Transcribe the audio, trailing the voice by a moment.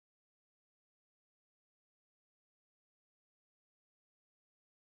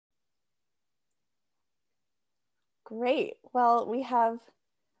Great. Well, we have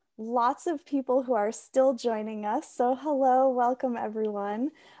lots of people who are still joining us. So hello, welcome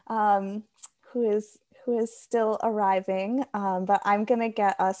everyone who is still arriving. But I'm going to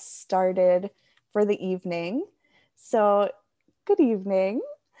get us started for the evening. So good evening.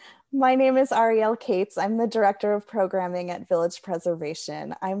 My name is Arielle Cates. I'm the Director of Programming at Village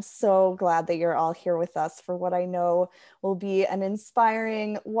Preservation. I'm so glad that you're all here with us for what I know will be an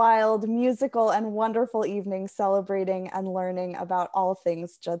inspiring, wild, musical, and wonderful evening celebrating and learning about all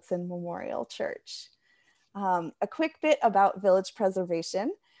things Judson Memorial Church. A quick bit about Village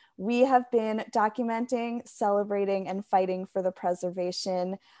Preservation. We have been documenting, celebrating, and fighting for the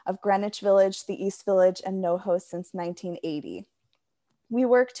preservation of Greenwich Village, the East Village, and NoHo since 1980. We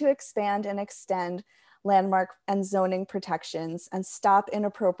work to expand and extend landmark and zoning protections and stop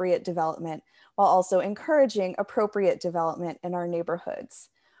inappropriate development while also encouraging appropriate development in our neighborhoods.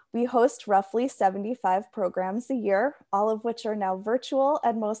 We host roughly 75 programs a year, all of which are now virtual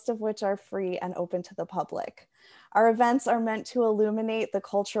and most of which are free and open to the public. Our events are meant to illuminate the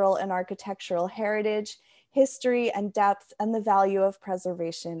cultural and architectural heritage, history, and depth, and the value of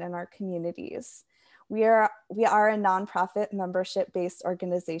preservation in our communities. We are a nonprofit membership-based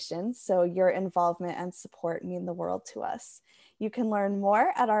organization, so your involvement and support mean the world to us. You can learn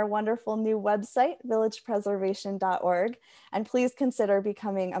more at our wonderful new website, villagepreservation.org, and please consider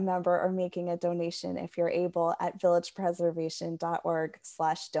becoming a member or making a donation if you're able at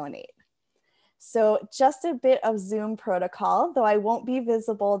villagepreservation.org/donate. So just a bit of Zoom protocol, though I won't be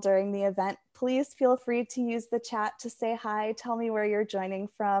visible during the event, please feel free to use the chat to say hi, tell me where you're joining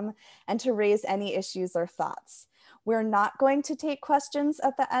from, and to raise any issues or thoughts. We're not going to take questions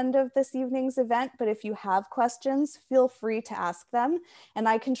at the end of this evening's event, but if you have questions, feel free to ask them, and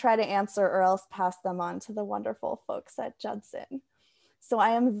I can try to answer or else pass them on to the wonderful folks at Judson. So I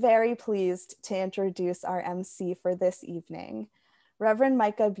am very pleased to introduce our MC for this evening. Reverend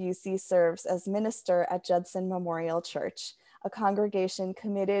Micah Bucey serves as minister at Judson Memorial Church, a congregation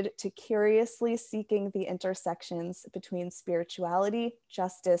committed to curiously seeking the intersections between spirituality,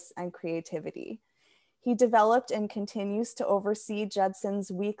 justice, and creativity. He developed and continues to oversee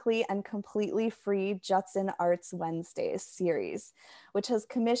Judson's weekly and completely free Judson Arts Wednesdays series, which has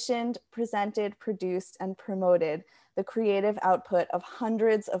commissioned, presented, produced, and promoted the creative output of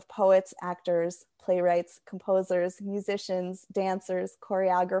hundreds of poets, actors, playwrights, composers, musicians, dancers,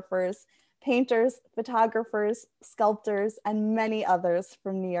 choreographers, painters, photographers, sculptors, and many others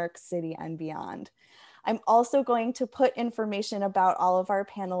from New York City and beyond. I'm also going to put information about all of our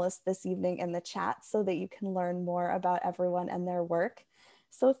panelists this evening in the chat so that you can learn more about everyone and their work.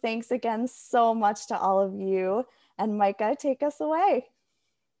 So thanks again so much to all of you. And Micah, take us away.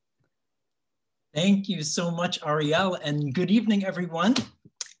 Thank you so much, Arielle, and good evening, everyone.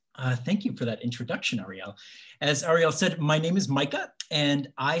 Thank you for that introduction, Arielle. As Arielle said, my name is Micah,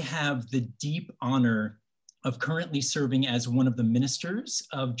 and I have the deep honor of currently serving as one of the ministers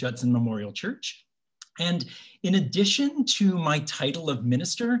of Judson Memorial Church. And in addition to my title of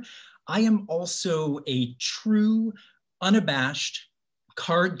minister, I am also a true, unabashed,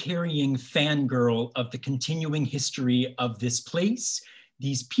 card-carrying fangirl of the continuing history of this place,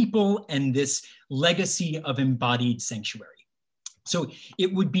 these people, and this legacy of embodied sanctuary. So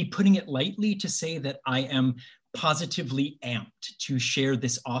it would be putting it lightly to say that I am positively amped to share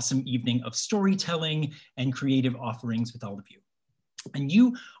this awesome evening of storytelling and creative offerings with all of you. And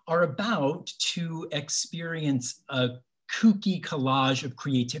you are about to experience a kooky collage of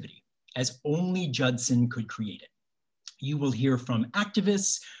creativity, as only Judson could create it. You will hear from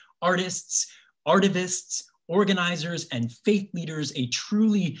activists, artists, artivists, organizers, and faith leaders, a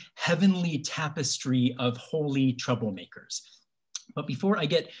truly heavenly tapestry of holy troublemakers. But before I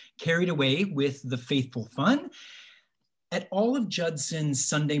get carried away with the faithful fun, at all of Judson's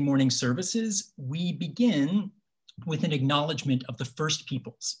Sunday morning services, we begin with an acknowledgement of the first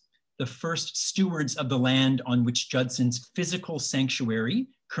peoples, the first stewards of the land on which Judson's physical sanctuary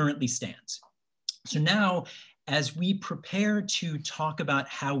currently stands. So now, as we prepare to talk about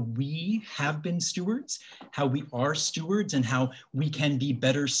how we have been stewards, how we are stewards, and how we can be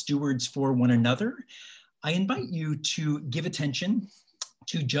better stewards for one another, I invite you to give attention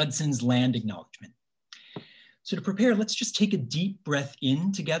to Judson's land acknowledgement. So to prepare, let's just take a deep breath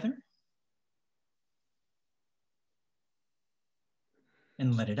in together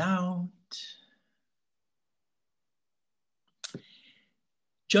and let it out.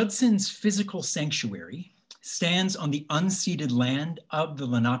 Judson's physical sanctuary stands on the unceded land of the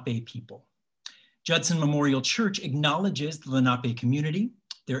Lenape people. Judson Memorial Church acknowledges the Lenape community,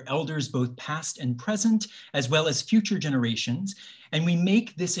 their elders both past and present, as well as future generations, and we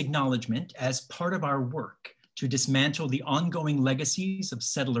make this acknowledgement as part of our work to dismantle the ongoing legacies of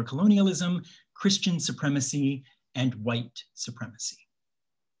settler colonialism, Christian supremacy, and white supremacy.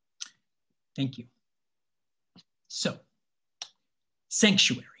 Thank you. So,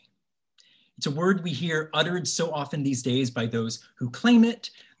 sanctuary. It's a word we hear uttered so often these days by those who claim it,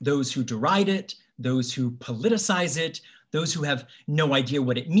 those who deride it, those who politicize it, those who have no idea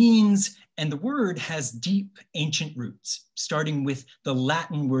what it means. And the word has deep ancient roots, starting with the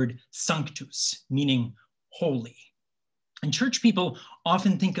Latin word sanctus, meaning holy. And church people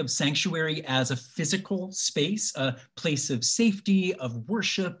often think of sanctuary as a physical space, a place of safety, of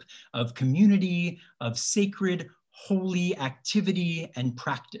worship, of community, of sacred, holy activity and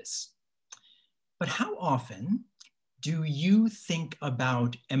practice. But how often do you think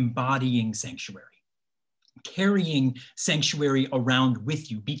about embodying sanctuary, carrying sanctuary around with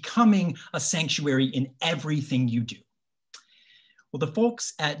you, becoming a sanctuary in everything you do? Well, the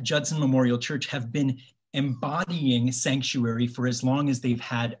folks at Judson Memorial Church have been embodying sanctuary for as long as they've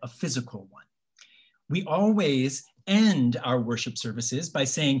had a physical one. We always end our worship services by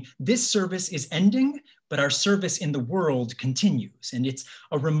saying, this service is ending, but our service in the world continues. And it's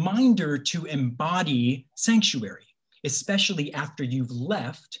a reminder to embody sanctuary, especially after you've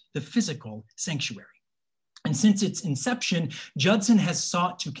left the physical sanctuary. And since its inception, Judson has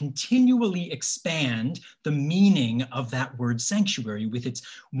sought to continually expand the meaning of that word sanctuary with its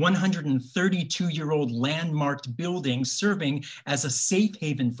 132-year-old landmarked building serving as a safe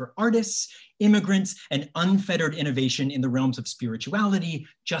haven for artists, immigrants, and unfettered innovation in the realms of spirituality,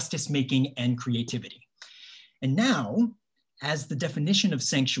 justice making, and creativity. And now, as the definition of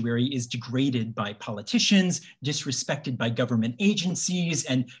sanctuary is degraded by politicians, disrespected by government agencies,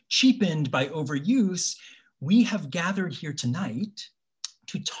 and cheapened by overuse, we have gathered here tonight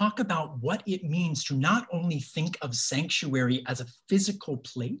to talk about what it means to not only think of sanctuary as a physical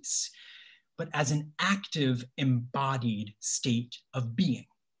place, but as an active, embodied state of being.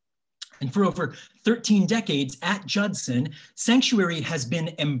 And for over 13 decades at Judson, sanctuary has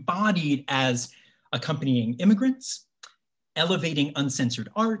been embodied as accompanying immigrants, elevating uncensored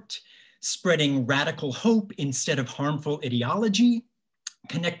art, spreading radical hope instead of harmful ideology,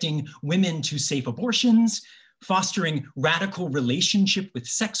 connecting women to safe abortions, fostering radical relationship with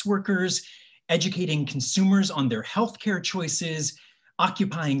sex workers, educating consumers on their healthcare choices,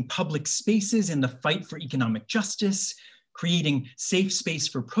 occupying public spaces in the fight for economic justice, creating safe space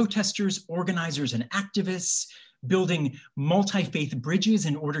for protesters, organizers, and activists, building multi-faith bridges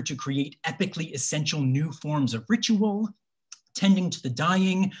in order to create epically essential new forms of ritual, tending to the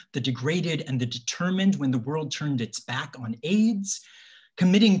dying, the degraded, and the determined when the world turned its back on AIDS,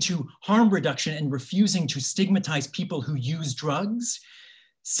 committing to harm reduction and refusing to stigmatize people who use drugs,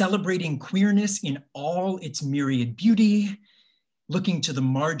 celebrating queerness in all its myriad beauty, looking to the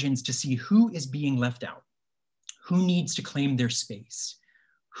margins to see who is being left out, who needs to claim their space,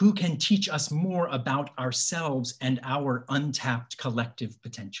 who can teach us more about ourselves and our untapped collective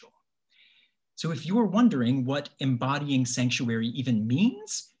potential. So if you're wondering what embodying sanctuary even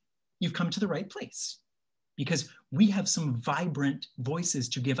means, you've come to the right place, because we have some vibrant voices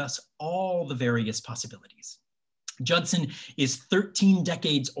to give us all the various possibilities. Judson is 13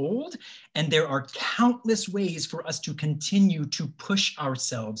 decades old, and there are countless ways for us to continue to push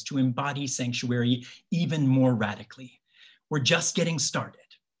ourselves to embody sanctuary even more radically. We're just getting started.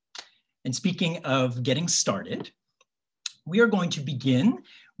 And speaking of getting started, we are going to begin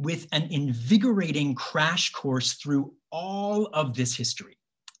with an invigorating crash course through all of this history,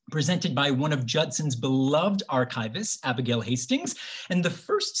 presented by one of Judson's beloved archivists, Abigail Hastings. And the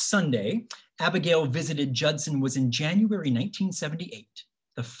first Sunday Abigail visited Judson was in January 1978,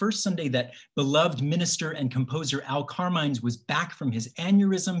 the first Sunday that beloved minister and composer Al Carmines was back from his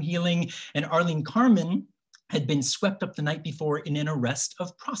aneurysm healing, and Arlene Carmen had been swept up the night before in an arrest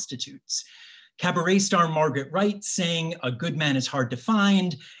of prostitutes. Cabaret star Margaret Wright sang "A Good Man is Hard to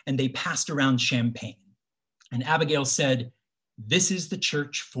Find," and they passed around champagne. And Abigail said, "This is the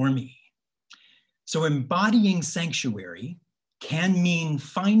church for me." So embodying sanctuary can mean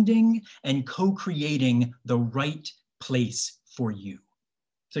finding and co-creating the right place for you.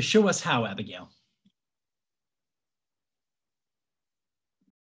 So show us how, Abigail.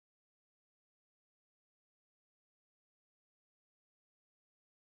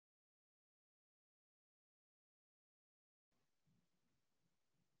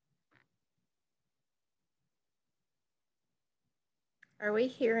 Are we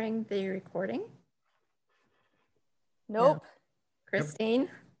hearing the recording? Nope. No. Christine?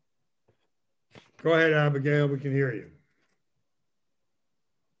 Go ahead, Abigail, we can hear you.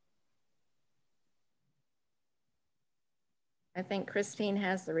 I think Christine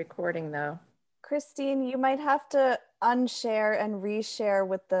has the recording though. Christine, you might have to unshare and reshare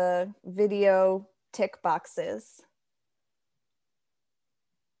with the video tick boxes.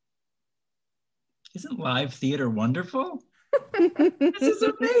 Isn't live theater wonderful? This is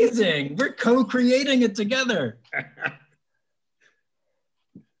amazing. We're co-creating it together.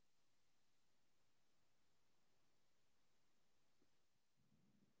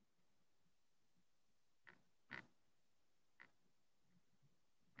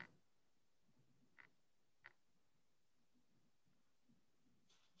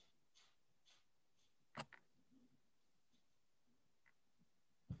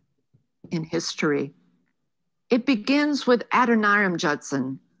 In history. It begins with Adoniram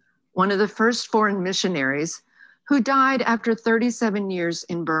Judson, one of the first foreign missionaries who died after 37 years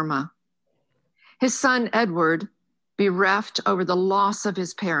in Burma. His son, Edward, bereft over the loss of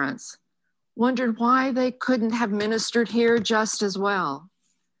his parents, wondered why they couldn't have ministered here just as well.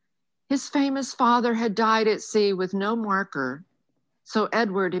 His famous father had died at sea with no marker, so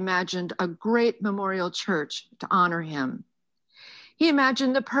Edward imagined a great memorial church to honor him. He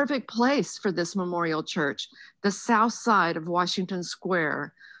imagined the perfect place for this memorial church, the south side of Washington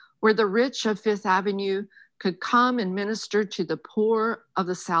Square, where the rich of Fifth Avenue could come and minister to the poor of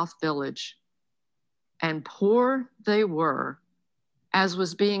the South Village. And poor they were, as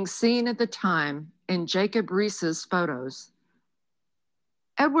was being seen at the time in Jacob Riis's photos.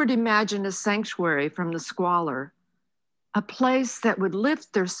 Edward imagined a sanctuary from the squalor, a place that would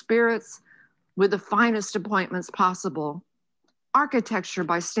lift their spirits with the finest appointments possible. Architecture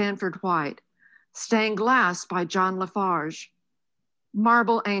by Stanford White, stained glass by John Lafarge,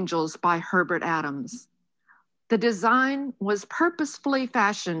 marble angels by Herbert Adams. The design was purposefully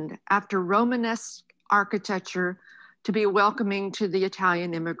fashioned after Romanesque architecture to be welcoming to the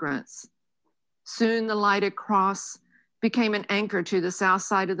Italian immigrants. Soon the lighted cross became an anchor to the south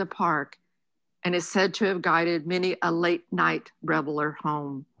side of the park and is said to have guided many a late night reveler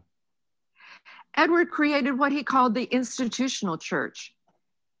home. Edward created what he called the institutional church.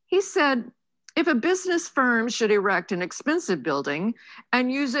 He said, if a business firm should erect an expensive building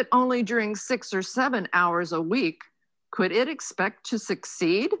and use it only during 6 or 7 hours a week, could it expect to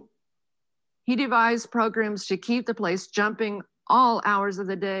succeed? He devised programs to keep the place jumping all hours of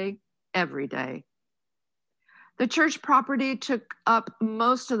the day, every day. The church property took up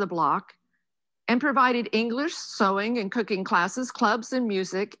most of the block and provided English, sewing, and cooking classes, clubs, and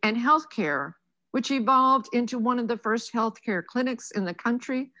music, and healthcare, which evolved into one of the first healthcare clinics in the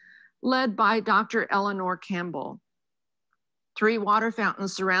country, led by Dr. Eleanor Campbell. 3 water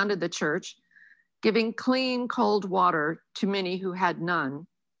fountains surrounded the church, giving clean, cold water to many who had none.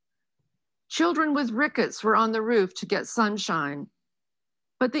 Children with rickets were on the roof to get sunshine.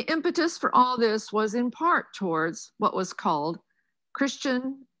 But the impetus for all this was in part towards what was called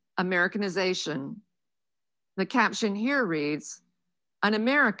Christian Americanization. The caption here reads, "An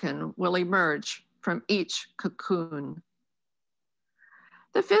American will emerge from each cocoon."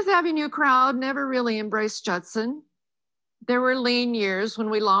 The Fifth Avenue crowd never really embraced Judson. There were lean years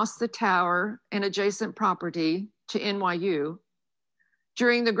when we lost the tower and adjacent property to NYU.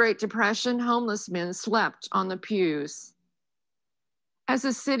 During the Great Depression, homeless men slept on the pews. As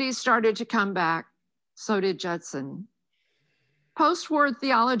the city started to come back, so did Judson. Post-war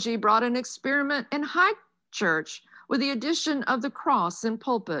theology brought an experiment in high church with the addition of the cross and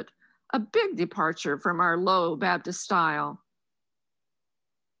pulpit, a big departure from our low Baptist style.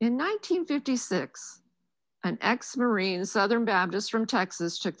 In 1956, an ex-Marine Southern Baptist from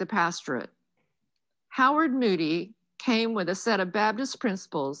Texas took the pastorate. Howard Moody came with a set of Baptist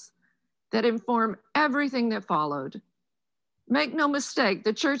principles that inform everything that followed. Make no mistake,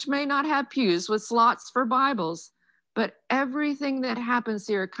 the church may not have pews with slots for Bibles, but everything that happens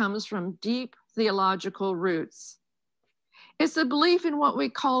here comes from deep theological roots. It's a belief in what we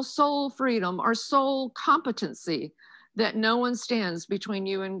call soul freedom or soul competency, that no one stands between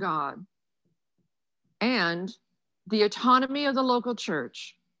you and God. And the autonomy of the local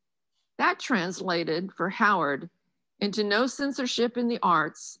church. That translated for Howard into no censorship in the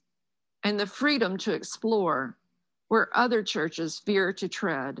arts and the freedom to explore where other churches fear to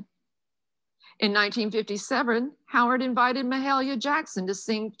tread. In 1957, Howard invited Mahalia Jackson to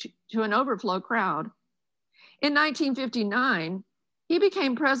sing to an overflow crowd. In 1959, he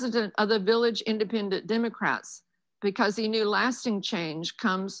became president of the Village Independent Democrats because he knew lasting change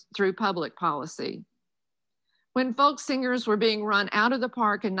comes through public policy. When folk singers were being run out of the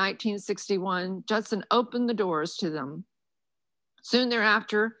park in 1961, Judson opened the doors to them. Soon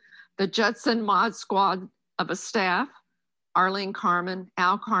thereafter, the Judson Mod Squad of a staff, Arlene Carmen,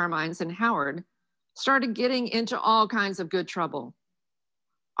 Al Carmines, and Howard, started getting into all kinds of good trouble.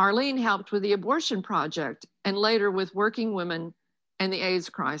 Arlene helped with the abortion project and later with working women and the AIDS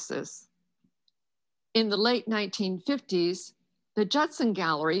crisis. In the late 1950s, the Judson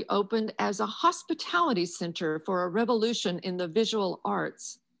Gallery opened as a hospitality center for a revolution in the visual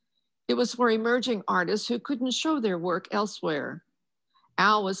arts. It was for emerging artists who couldn't show their work elsewhere.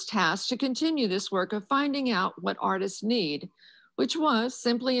 Al was tasked to continue this work of finding out what artists need, which was,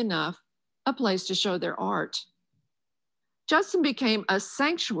 simply enough, a place to show their art. Judson became a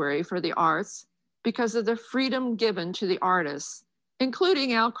sanctuary for the arts because of the freedom given to the artists,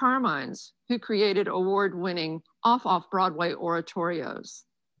 including Al Carmine's, who created award-winning off-Broadway oratorios.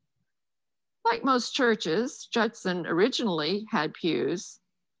 Like most churches, Judson originally had pews,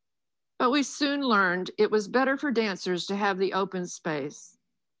 but we soon learned it was better for dancers to have the open space.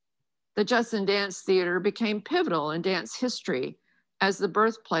 The Judson Dance Theater became pivotal in dance history as the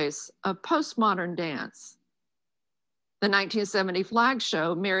birthplace of postmodern dance. The 1970 flag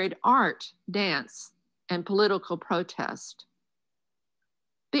show married art, dance, and political protest.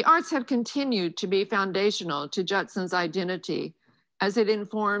 The arts have continued to be foundational to Judson's identity as it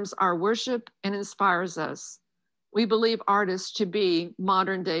informs our worship and inspires us. We believe artists to be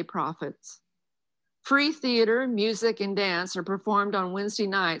modern-day prophets. Free theater, music, and dance are performed on Wednesday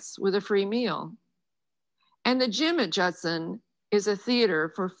nights with a free meal. And the gym at Judson is a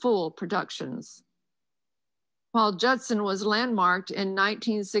theater for full productions. While Judson was landmarked in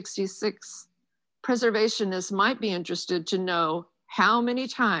 1966, preservationists might be interested to know how many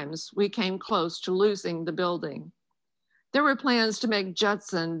times we came close to losing the building. There were plans to make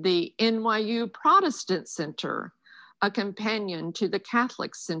Judson the NYU Protestant Center, a companion to the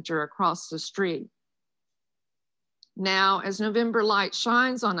Catholic Center across the street. Now, as November light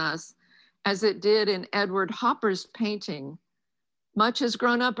shines on us, as it did in Edward Hopper's painting, much has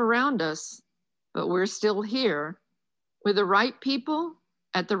grown up around us, but we're still here with the right people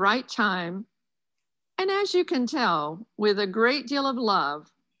at the right time. And as you can tell, with a great deal of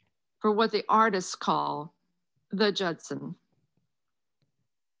love for what the artists call the Judson.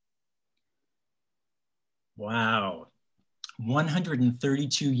 Wow.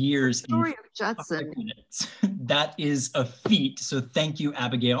 132 years. The story of Judson. That is a feat. So thank you,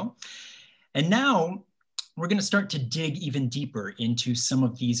 Abigail. And now we're going to start to dig even deeper into some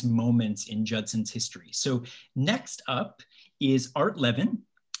of these moments in Judson's history. So next up is Art Levin,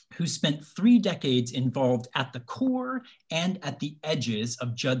 who spent 3 decades involved at the core and at the edges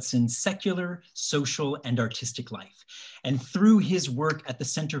of Judson's secular, social, and artistic life. And through his work at the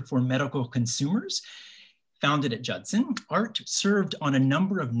Center for Medical Consumers, founded at Judson, Art served on a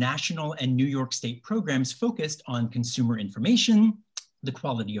number of national and New York State programs focused on consumer information, the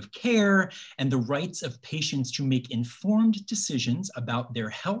quality of care, and the rights of patients to make informed decisions about their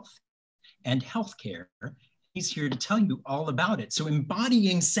health and healthcare. He's here to tell you all about it. So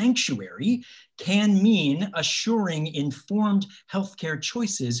embodying sanctuary can mean assuring informed healthcare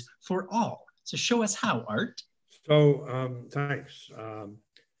choices for all. So show us how, Art. So thanks.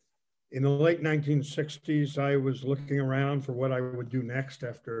 In the late 1960s, I was looking around for what I would do next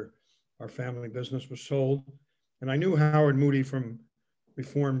after our family business was sold. And I knew Howard Moody from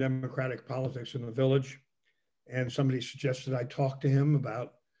Reformed Democratic Politics in the Village. And somebody suggested I talk to him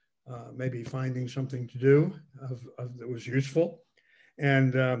about maybe finding something to do that was useful.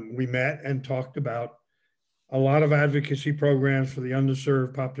 And we met and talked about a lot of advocacy programs for the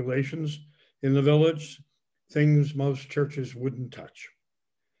underserved populations in the village, things most churches wouldn't touch.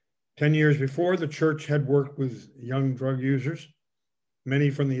 10 years before, the church had worked with young drug users, many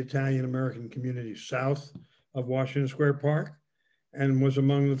from the Italian-American community south of Washington Square Park, and was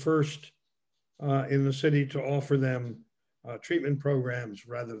among the first in the city to offer them treatment programs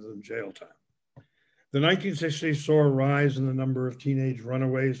rather than jail time. The 1960s saw a rise in the number of teenage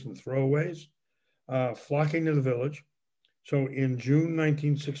runaways and throwaways flocking to the village. So in June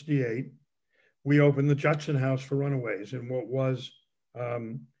 1968, we opened the Judson House for Runaways in what was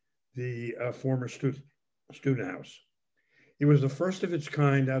the former student house. It was the first of its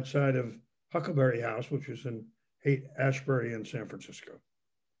kind outside of Huckleberry House, which was in Ashbury in San Francisco.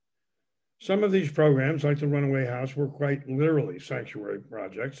 Some of these programs, like the Runaway House, were quite literally sanctuary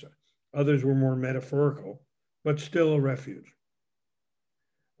projects. Others were more metaphorical, but still a refuge.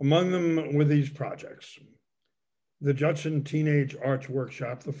 Among them were these projects. The Judson Teenage Arts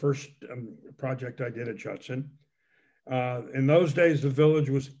Workshop, the first project I did at Judson. In those days, the village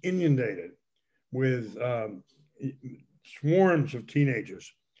was inundated with swarms of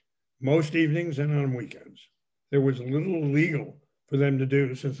teenagers, most evenings and on weekends. There was little legal for them to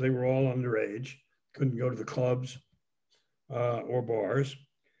do since they were all underage, couldn't go to the clubs or bars.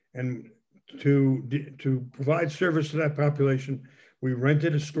 And to provide service to that population, We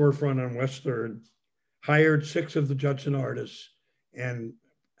rented a storefront on West 3rd, hired 6 of the Judson artists, and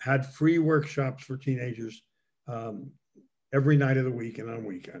had free workshops for teenagers every night of the week and on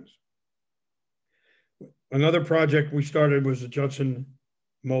weekends. Another project we started was the Judson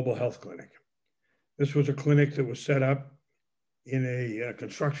Mobile Health Clinic. This was a clinic that was set up in a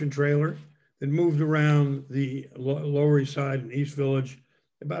construction trailer that moved around the Lower East Side and East Village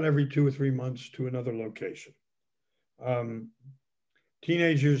about every 2 or 3 months to another location.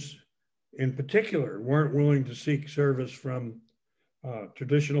 Teenagers in particular weren't willing to seek service from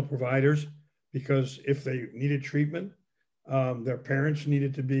traditional providers because if they needed treatment, their parents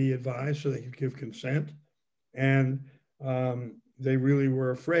needed to be advised so they could give consent. And they really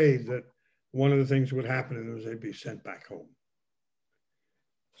were afraid that one of the things that would happen was they'd be sent back home.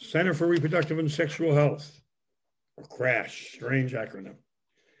 Center for Reproductive and Sexual Health, or CRASH, strange acronym.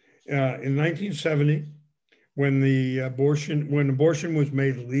 In 1970, when abortion was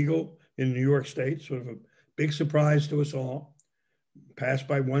made legal in New York State, sort of a big surprise to us all, passed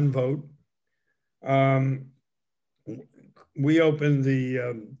by 1 vote, we opened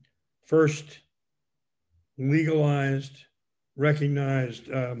the first legalized, recognized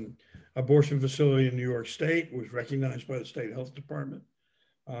abortion facility in New York State. It was recognized by the state health department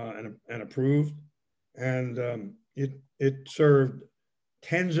and approved. And it served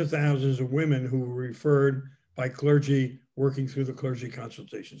tens of thousands of women who were referred by clergy working through the clergy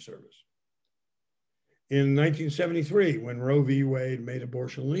consultation service. In 1973, when Roe v. Wade made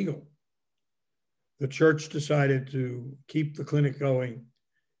abortion legal, the church decided to keep the clinic going,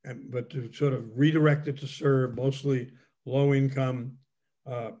 but to sort of redirect it to serve mostly low-income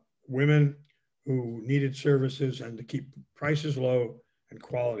women who needed services and to keep prices low and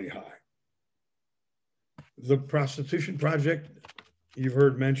quality high. The prostitution project you've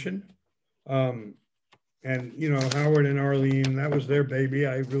heard mentioned, and Howard and Arlene, that was their baby.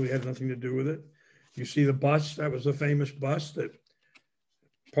 I really had nothing to do with it. You see the bus, that was a famous bus that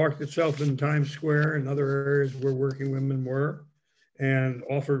parked itself in Times Square and other areas where working women were, and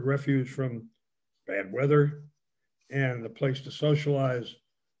offered refuge from bad weather and a place to socialize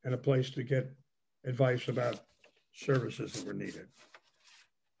and a place to get advice about services that were needed.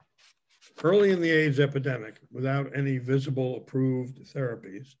 Early in the AIDS epidemic, without any visible approved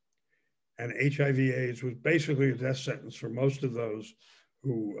therapies, and HIV/AIDS was basically a death sentence for most of those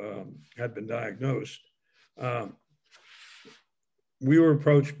who had been diagnosed, we were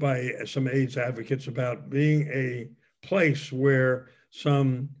approached by some AIDS advocates about being a place where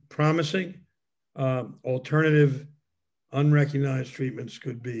some promising alternative, unrecognized treatments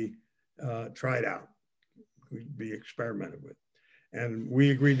could be tried out, could be experimented with. And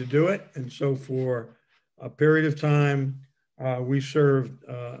we agreed to do it. And so for a period of time, we served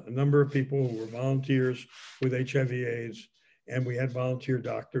a number of people who were volunteers with HIV/AIDS, and we had volunteer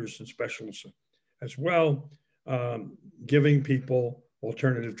doctors and specialists as well, giving people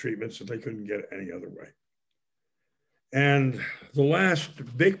alternative treatments that they couldn't get any other way. And the last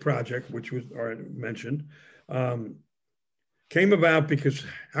big project, which was already mentioned, came about because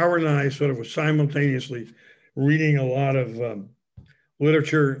Howard and I sort of was simultaneously reading a lot of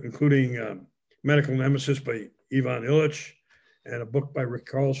literature, including Medical Nemesis by Ivan Illich and a book by Rick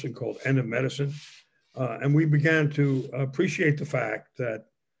Carlson called End of Medicine. And we began to appreciate the fact that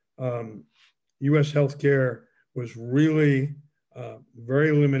US healthcare was really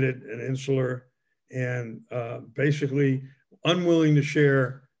very limited and insular and basically unwilling to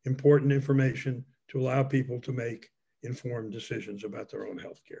share important information to allow people to make informed decisions about their own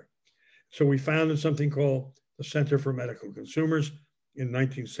healthcare. So we founded something called the Center for Medical Consumers in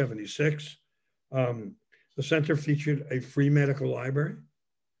 1976. The center featured a free medical library,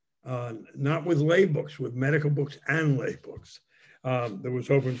 not with lay books, with medical books and lay books. That was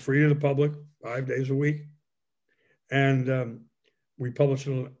open free to the public 5 days a week. And we published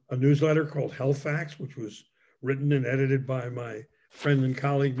a newsletter called Health Facts, which was written and edited by my friend and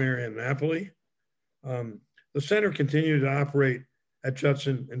colleague, Marianne Napoli. The center continued to operate at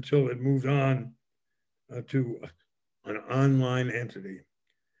Judson until it moved on to an online entity,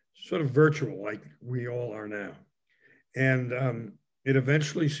 sort of virtual like we all are now. And it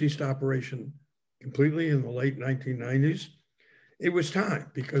eventually ceased operation completely in the late 1990s. It was time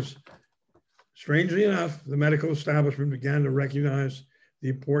because, strangely enough, the medical establishment began to recognize the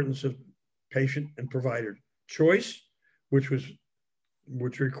importance of patient and provider choice, which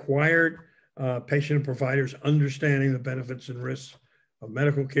required patient and providers understanding the benefits and risks of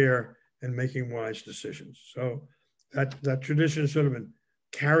medical care and making wise decisions. So that tradition has sort of been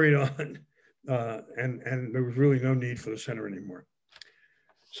carried on, and there was really no need for the center anymore.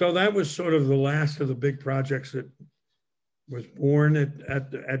 So that was sort of the last of the big projects that was born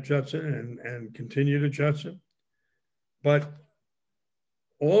at Judson and continued at Judson. But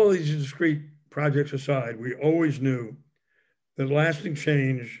all these discrete projects aside, we always knew that lasting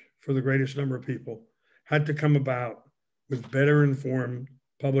change for the greatest number of people had to come about with better informed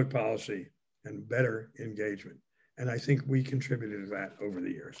public policy and better engagement. And I think we contributed to that over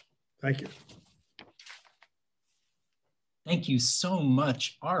the years. Thank you. Thank you so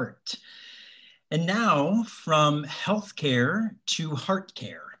much, Art. And now from healthcare to heart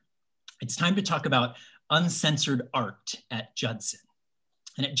care, it's time to talk about uncensored art at Judson.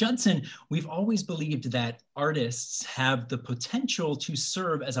 And at Judson, we've always believed that artists have the potential to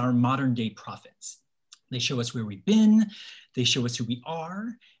serve as our modern day prophets. They show us where we've been, they show us who we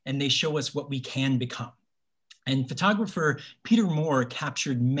are, and they show us what we can become. And photographer Peter Moore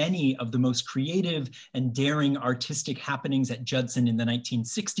captured many of the most creative and daring artistic happenings at Judson in the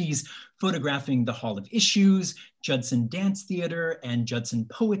 1960s, photographing the Hall of Issues, Judson Dance Theater, and Judson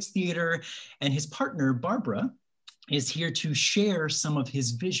Poets Theater. And his partner, Barbara, is here to share some of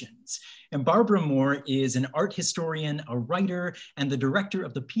his visions. And Barbara Moore is an art historian, a writer, and the director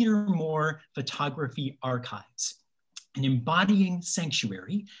of the Peter Moore Photography Archives. And embodying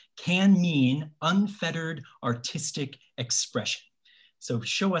sanctuary can mean unfettered artistic expression. So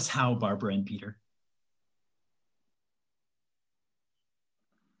show us how, Barbara and Peter.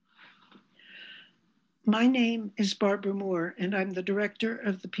 My name is Barbara Moore, and I'm the director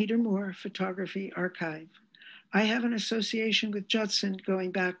of the Peter Moore Photography Archive. I have an association with Judson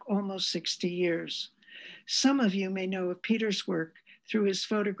going back almost 60 years. Some of you may know of Peter's work through his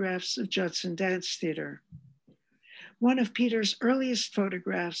photographs of Judson Dance Theater. One of Peter's earliest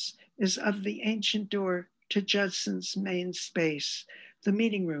photographs is of the ancient door to Judson's main space, the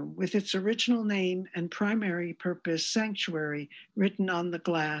meeting room, with its original name and primary purpose, sanctuary, written on the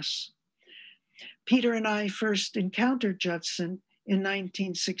glass. Peter and I first encountered Judson in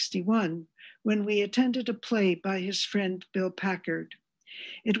 1961 when we attended a play by his friend Bill Packard.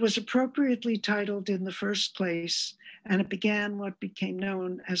 It was appropriately titled in the first place, and it began what became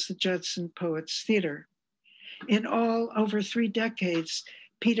known as the Judson Poets Theater. In all, over 3 decades,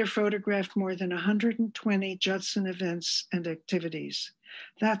 Peter photographed more than 120 Judson events and activities.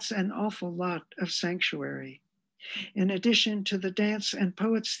 That's an awful lot of sanctuary. In addition to the dance and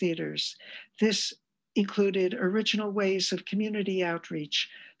poets theaters, this included original ways of community outreach,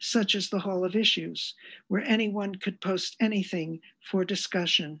 such as the Hall of Issues, where anyone could post anything for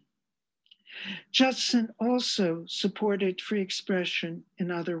discussion. Judson also supported free expression in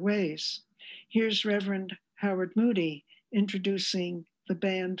other ways. Here's Reverend Howard Moody introducing the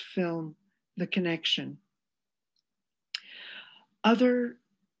band film, The Connection. Other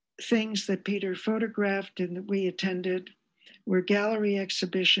things that Peter photographed and that we attended were gallery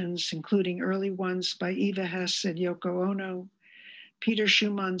exhibitions, including early ones by Eva Hess and Yoko Ono, Peter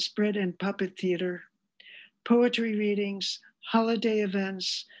Schumann's Bread and Puppet Theater, poetry readings, holiday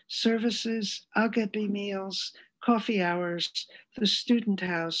events, services, agape meals, coffee hours, the student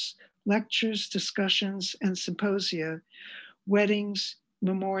house, lectures, discussions, and symposia, weddings,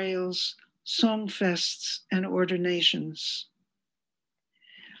 memorials, song fests, and ordinations.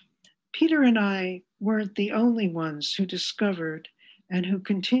 Peter and I weren't the only ones who discovered and who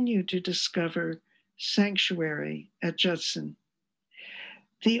continue to discover sanctuary at Judson.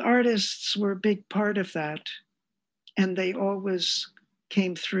 The artists were a big part of that, and they always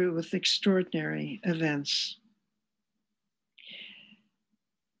came through with extraordinary events.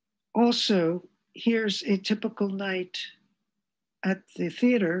 Also, here's a typical night at the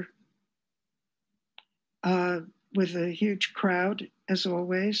theater with a huge crowd, as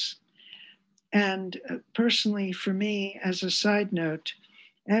always. And personally, for me, as a side note,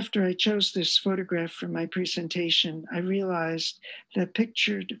 after I chose this photograph for my presentation, I realized that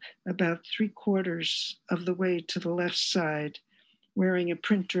pictured about 3/4 of the way to the left side, wearing a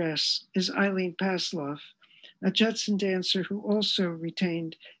print dress, is Eileen Pasloff, a Judson dancer who also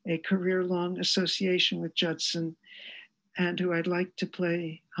retained a career-long association with Judson and who I'd like to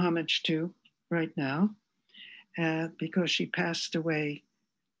pay homage to right now because she passed away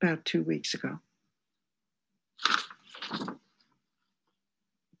about 2 weeks ago.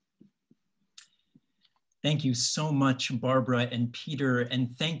 Thank you so much, Barbara and Peter.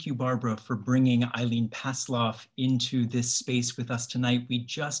 And thank you, Barbara, for bringing Eileen Pasloff into this space with us tonight. We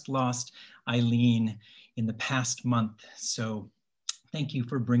just lost Eileen in the past month. So thank you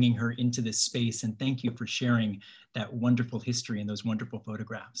for bringing her into this space. And thank you for sharing that wonderful history and those wonderful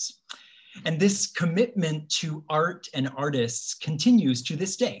photographs. And this commitment to art and artists continues to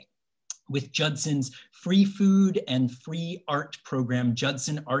this day. with Judson's free food and free art program,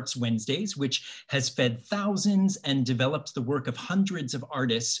 Judson Arts Wednesdays, which has fed thousands and developed the work of hundreds of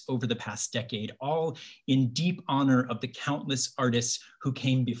artists over the past decade, all in deep honor of the countless artists who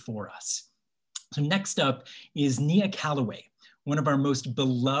came before us. So next up is Nia Calloway, one of our most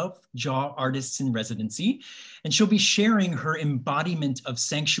beloved JAW artists in residency, and she'll be sharing her embodiment of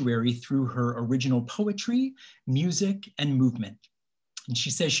sanctuary through her original poetry, music, and movement. And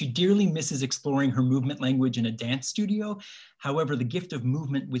she says she dearly misses exploring her movement language in a dance studio. However, the gift of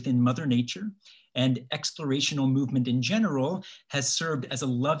movement within Mother Nature and explorational movement in general has served as a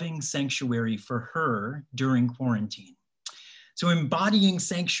loving sanctuary for her during quarantine. So embodying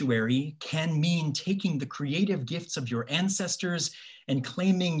sanctuary can mean taking the creative gifts of your ancestors and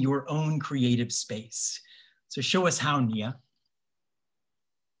claiming your own creative space. So show us how, Nia.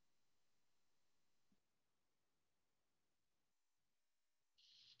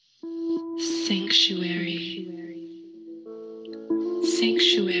 Sanctuary,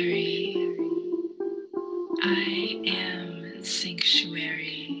 sanctuary, I am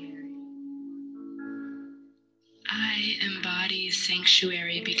sanctuary. I embody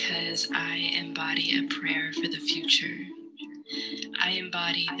sanctuary because I embody a prayer for the future. I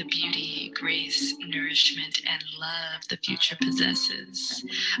embody the beauty, grace, nourishment, and love the future possesses.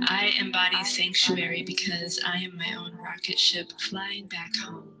 I embody sanctuary because I am my own rocket ship flying back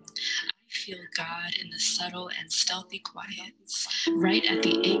home. I feel God in the subtle and stealthy quiets. Right at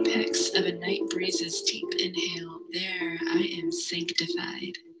the apex of a night breeze's deep inhale, there I am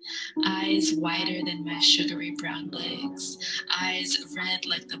sanctified. Eyes wider than my sugary brown legs, eyes red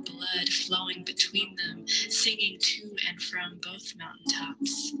like the blood flowing between them, singing to and from both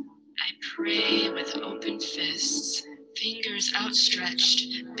mountaintops. I pray with open fists, fingers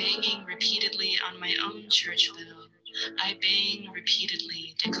outstretched, banging repeatedly on my own church bell. I bang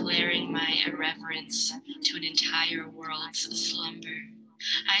repeatedly, declaring my irreverence to an entire world's slumber.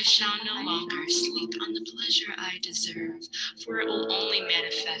 I shall no longer sleep on the pleasure I deserve, for it will only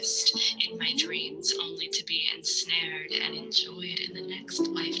manifest in my dreams, only to be ensnared and enjoyed in the next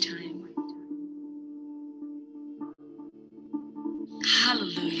lifetime.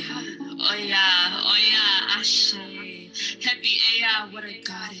 Hallelujah. Oya, oya, ashe. Happy Aya, what a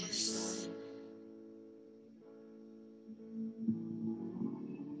goddess.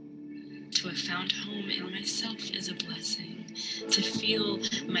 To have found home in myself is a blessing. To feel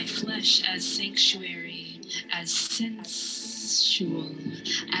my flesh as sanctuary, as sensual,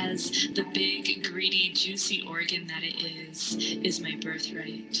 as the big, greedy, juicy organ that it is my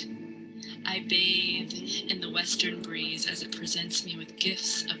birthright. I bathe in the western breeze as it presents me with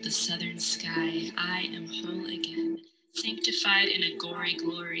gifts of the southern sky. I am whole again, sanctified in a gory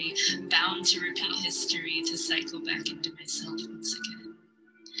glory, bound to repeat history, to cycle back into myself once again.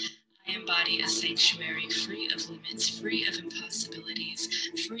 I embody a sanctuary free of limits, free of impossibilities,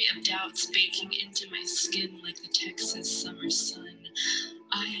 free of doubts baking into my skin like the Texas summer sun.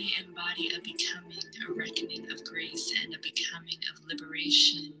 I embody a becoming, a reckoning of grace, and a becoming of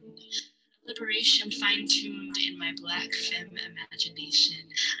liberation. Liberation fine-tuned in my black femme imagination.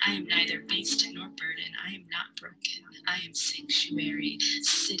 I am neither beast nor burden. I am not broken. I am sanctuary,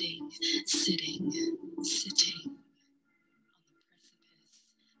 sitting, sitting, sitting.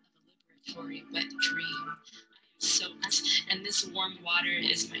 Wet dream. I am soaked, and this warm water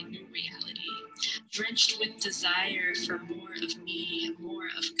is my new reality. Drenched with desire for more of me, more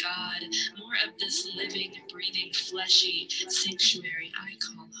of God, more of this living, breathing, fleshy sanctuary I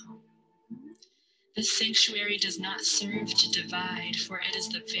call home. This sanctuary does not serve to divide, for it is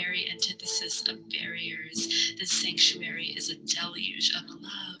the very antithesis of barriers. This sanctuary is a deluge of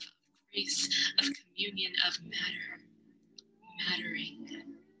love, of grace, of communion, of matter, mattering.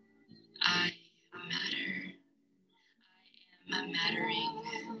 I matter. I am mattering.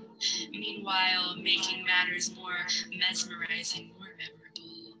 Meanwhile, making matters more mesmerizing, more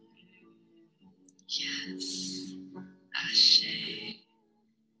memorable. Yes, Ashe.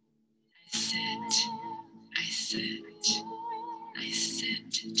 I sit, I sit, I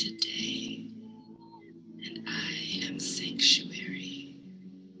sit today, and I am sanctuary.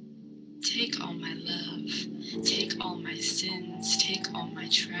 Take all my love, take all my sins, take all my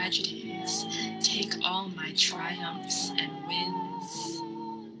tragedies, take all my triumphs and wins.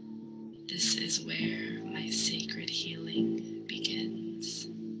 This is where my sacred healing begins.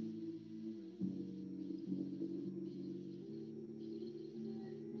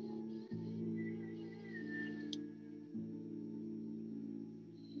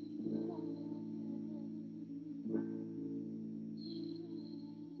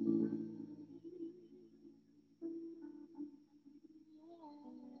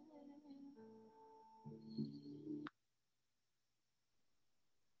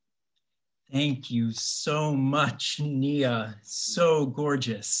 Thank you so much, Nia. So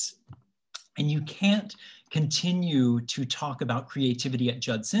gorgeous. And you can't continue to talk about creativity at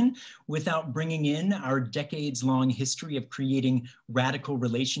Judson without bringing in our decades-long history of creating radical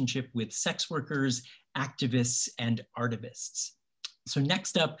relationship with sex workers, activists, and artivists. So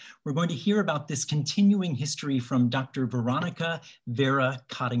next up, we're going to hear about this continuing history from Dr. Veronica Vera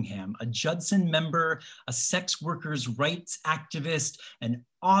Cottingham, a Judson member, a sex workers' rights activist, an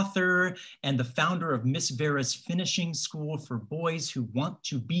author, and the founder of Miss Vera's Finishing School for Boys Who Want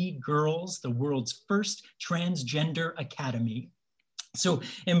to Be Girls, the world's first transgender academy. So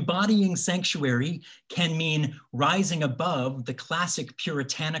embodying sanctuary can mean rising above the classic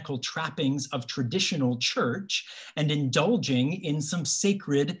puritanical trappings of traditional church and indulging in some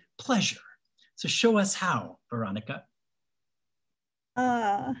sacred pleasure. So show us how, Veronica.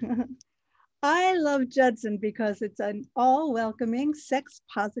 I love Judson because it's an all-welcoming,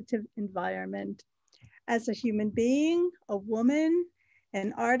 sex-positive environment. As a human being, a woman,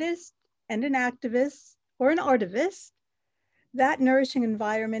 an artist, and an activist, or an artivist, that nourishing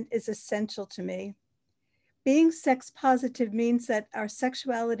environment is essential to me. Being sex positive means that our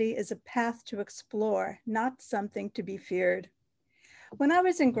sexuality is a path to explore, not something to be feared. When I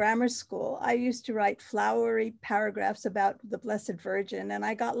was in grammar school, I used to write flowery paragraphs about the Blessed Virgin, and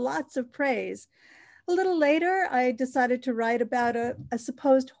I got lots of praise. A little later, I decided to write about a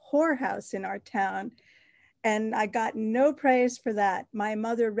supposed whorehouse in our town, and I got no praise for that. My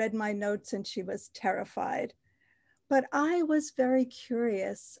mother read my notes and she was terrified. But I was very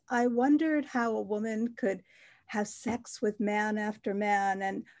curious. I wondered how a woman could have sex with man after man.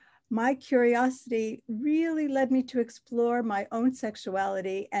 And my curiosity really led me to explore my own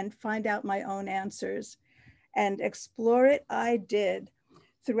sexuality and find out my own answers. And explore it I did.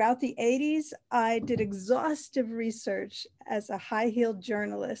 Throughout the 80s, I did exhaustive research as a high-heeled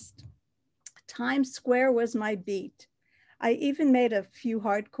journalist. Times Square was my beat. I even made a few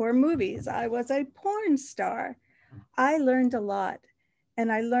hardcore movies. I was a porn star. I learned a lot,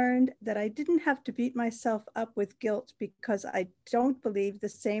 and I learned that I didn't have to beat myself up with guilt because I don't believe the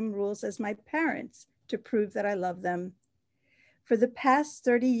same rules as my parents to prove that I love them. For the past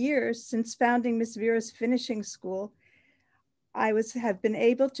 30 years since founding Miss Vera's Finishing School, I have been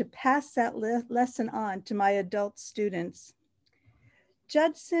able to pass that lesson on to my adult students.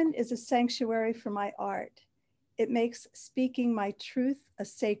 Judson is a sanctuary for my art. It makes speaking my truth a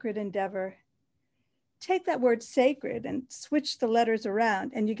sacred endeavor. Take that word sacred and switch the letters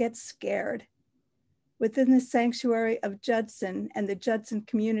around and you get scared. Within the sanctuary of Judson and the Judson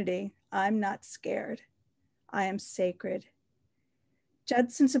community, I'm not scared. I am sacred.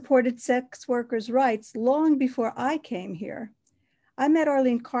 Judson supported sex workers' rights long before I came here. I met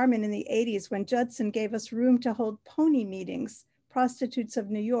Arlene Carmen in the 80s when Judson gave us room to hold pony meetings, Prostitutes of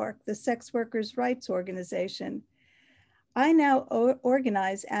New York, the sex workers' rights organization. I now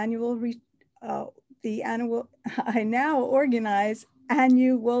organize annual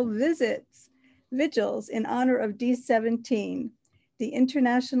vigils in honor of D17, the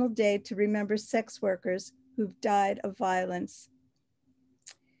International Day to remember sex workers who've died of violence.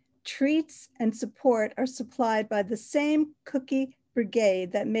 Treats and support are supplied by the same cookie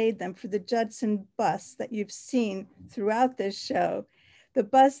brigade that made them for the Judson bus that you've seen throughout this show, the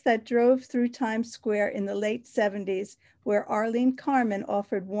bus that drove through Times Square in the late 70s, where Arlene Carmen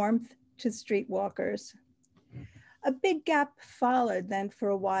offered warmth to streetwalkers. A big gap followed then for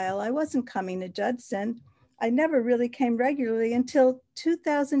a while. I wasn't coming to Judson. I never really came regularly until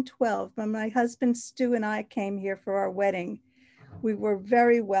 2012 when my husband Stu and I came here for our wedding. We were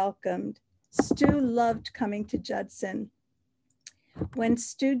very welcomed. Stu loved coming to Judson. When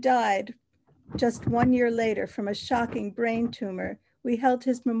Stu died, just 1 year later from a shocking brain tumor, we held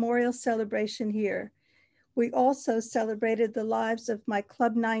his memorial celebration here. We also celebrated the lives of my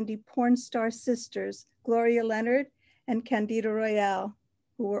Club 90 porn star sisters, Gloria Leonard and Candida Royale,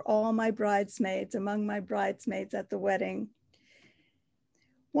 who were all my bridesmaids, among my bridesmaids at the wedding.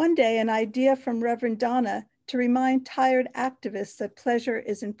 One day, an idea from Reverend Donna to remind tired activists that pleasure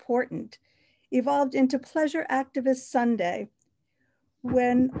is important evolved into Pleasure Activist Sunday,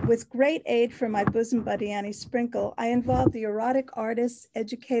 when, with great aid from my bosom buddy, Annie Sprinkle, I involved the erotic artists,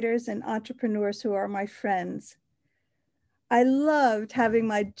 educators, and entrepreneurs who are my friends. I loved having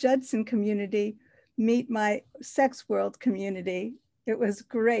my Judson community meet my sex world community. It was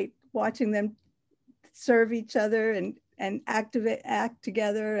great watching them serve each other and act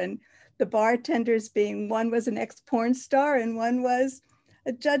together, and the bartenders being, one was an ex-porn star and one was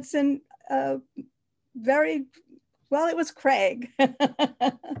a Judson, well, it was Craig.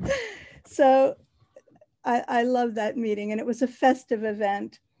 So I love that meeting, and it was a festive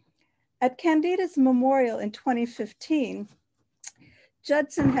event. At Candida's memorial in 2015,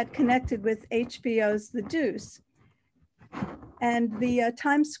 Judson had connected with HBO's The Deuce, and the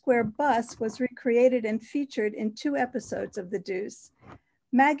Times Square bus was recreated and featured in 2 episodes of The Deuce.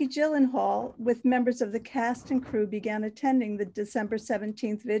 Maggie Gyllenhaal, with members of the cast and crew, began attending the December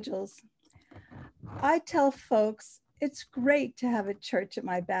 17th vigils. I tell folks, it's great to have a church at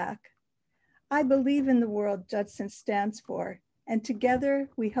my back. I believe in the world Judson stands for, and together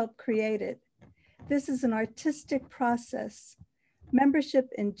we help create it. This is an artistic process. Membership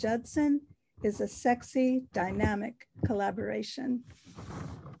in Judson is a sexy, dynamic collaboration.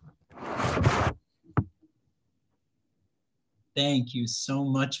 Thank you so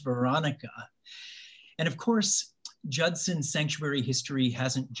much, Veronica. And of course, Judson's sanctuary history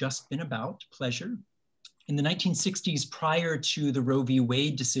hasn't just been about pleasure. In the 1960s, prior to the Roe v.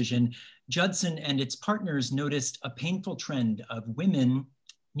 Wade decision, Judson and its partners noticed a painful trend of women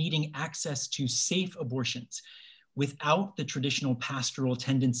needing access to safe abortions without the traditional pastoral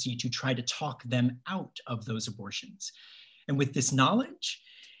tendency to try to talk them out of those abortions. And with this knowledge,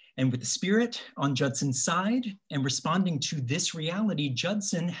 and with the spirit on Judson's side and responding to this reality,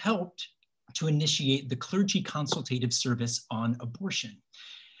 Judson helped to initiate the clergy consultative service on abortion.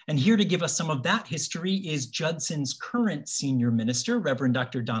 And here to give us some of that history is Judson's current senior minister, Reverend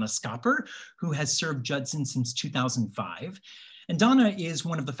Dr. Donna Scopper, who has served Judson since 2005. And Donna is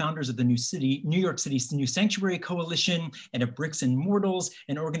one of the founders of the New York City's New Sanctuary Coalition and of Bricks and Mortals,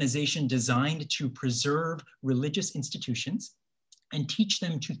 an organization designed to preserve religious institutions and teach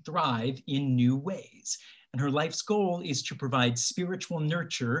them to thrive in new ways. And her life's goal is to provide spiritual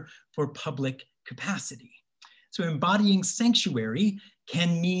nurture for public capacity. So embodying sanctuary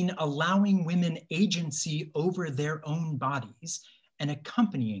can mean allowing women agency over their own bodies and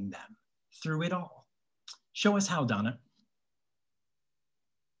accompanying them through it all. Show us how, Donna.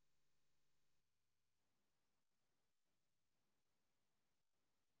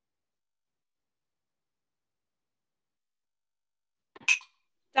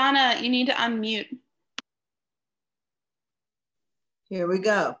 Donna, you need to unmute. Here we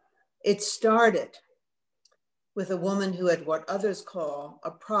go. It started with a woman who had what others call a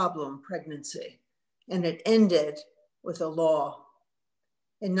problem pregnancy, and it ended with a law.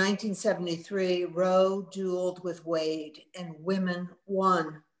 In 1973, Roe dueled with Wade, and women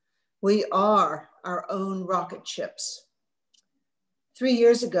won. We are our own rocket ships. 3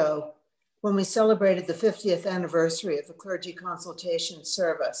 years ago, when we celebrated the 50th anniversary of the clergy consultation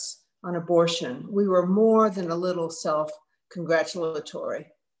service on abortion, we were more than a little self-congratulatory.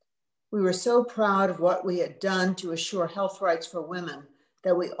 We were so proud of what we had done to assure health rights for women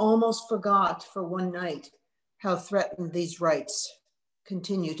that we almost forgot for one night how threatened these rights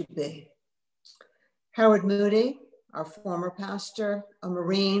continue to be. Howard Moody, our former pastor, a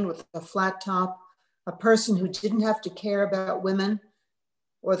Marine with a flat top, a person who didn't have to care about women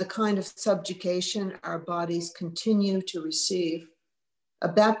or the kind of subjugation our bodies continue to receive. A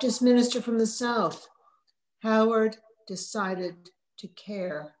Baptist minister from the South, Howard decided to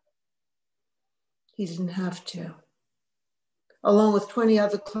care. He didn't have to. Along with 20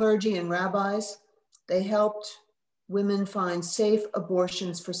 other clergy and rabbis, they helped women find safe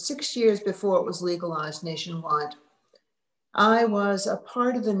abortions for 6 years before it was legalized nationwide. I was a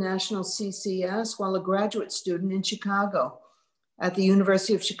part of the National CCS while a graduate student in Chicago at the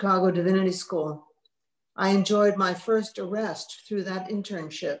University of Chicago Divinity School. I enjoyed my first arrest through that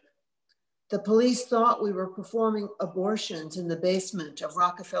internship. The police thought we were performing abortions in the basement of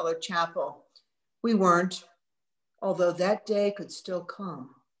Rockefeller Chapel. We weren't, although that day could still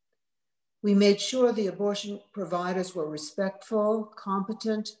come. We made sure the abortion providers were respectful,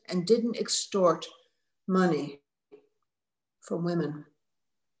 competent, and didn't extort money from women.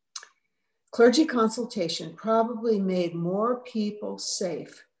 Clergy consultation probably made more people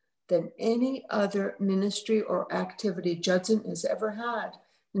safe than any other ministry or activity Judson has ever had.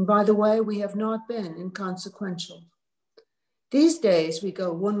 And by the way, we have not been inconsequential. These days, we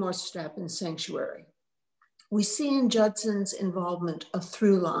go one more step in sanctuary. We see in Judson's involvement a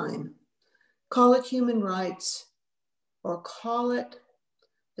through line. Call it human rights, or call it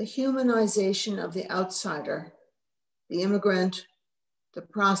the humanization of the outsider, the immigrant, the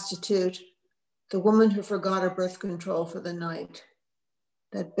prostitute, the woman who forgot her birth control for the night,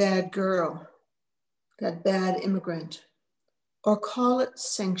 that bad girl, that bad immigrant, or call it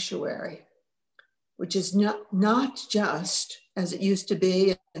sanctuary, which is not just, as it used to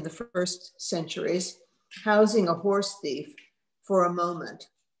be in the first centuries, housing a horse thief for a moment,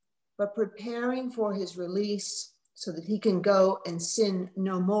 but preparing for his release so that he can go and sin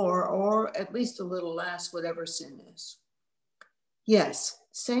no more, or at least a little less, whatever sin is. Yes,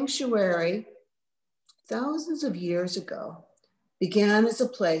 Sanctuary, thousands of years ago, began as a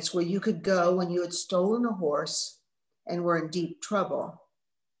place where you could go when you had stolen a horse and were in deep trouble.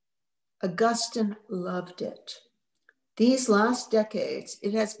 Augustine loved it. These last decades,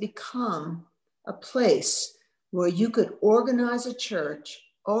 it has become a place where you could organize a church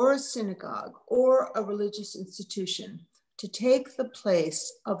or a synagogue or a religious institution to take the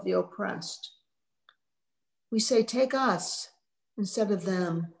place of the oppressed. We say, take us instead of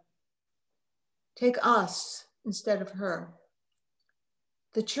them. Take us instead of her.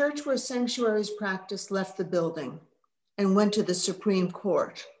 The church where sanctuaries practiced left the building and went to the Supreme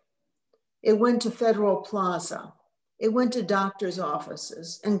Court. It went to Federal Plaza. It went to doctors'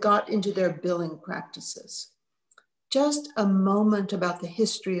 offices and got into their billing practices. Just a moment about the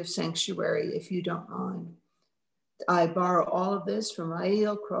history of sanctuary, if you don't mind. I borrow all of this from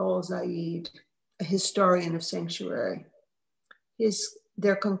Aiel Kroll Zaid, a historian of sanctuary.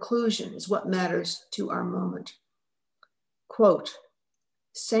 Their conclusion is what matters to our moment. Quote,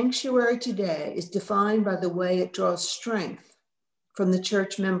 sanctuary today is defined by the way it draws strength from the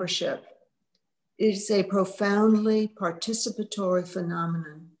church membership. It is a profoundly participatory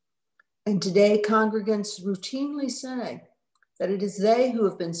phenomenon. And today congregants routinely say that it is they who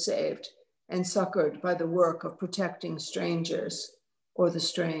have been saved and succored by the work of protecting strangers or the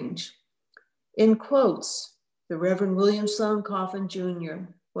strange. In quotes, the Reverend William Sloane Coffin Jr.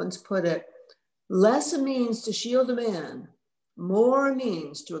 once put it, less a means to shield a man, more a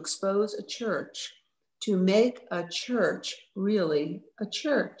means to expose a church, to make a church really a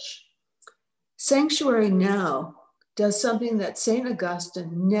church. Sanctuary now does something that St.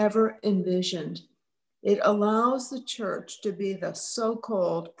 Augustine never envisioned. It allows the church to be the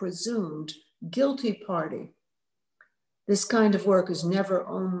so-called presumed guilty party. This kind of work is never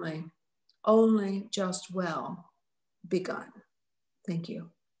only just well begun. Thank you.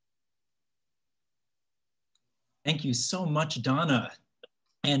 Thank you so much, Donna.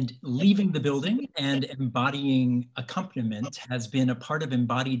 And leaving the building and embodying accompaniment has been a part of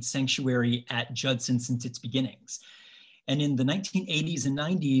embodied sanctuary at Judson since its beginnings. And in the 1980s and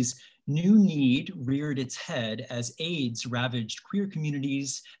 90s, new need reared its head as AIDS ravaged queer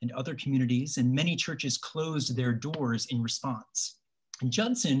communities and other communities, and many churches closed their doors in response. And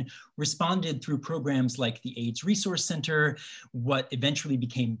Judson responded through programs like the AIDS Resource Center, what eventually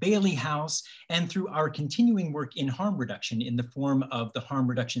became Bailey House, and through our continuing work in harm reduction in the form of the Harm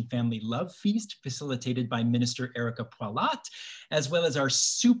Reduction Family Love Feast, facilitated by Minister Erica Poilat, as well as our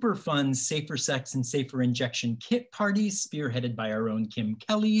super fun Safer Sex and Safer Injection kit parties, spearheaded by our own Kim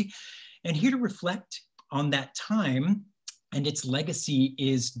Kelly. And here to reflect on that time and its legacy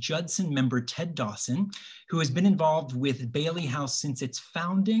is Judson member Ted Dawson, who has been involved with Bailey House since its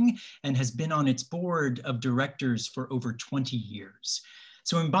founding and has been on its board of directors for over 20 years.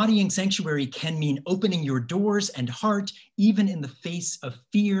 So embodying sanctuary can mean opening your doors and heart, even in the face of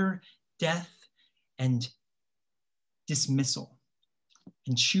fear, death, and dismissal,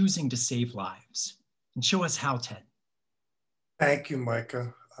 and choosing to save lives. And show us how, Ted. Thank you,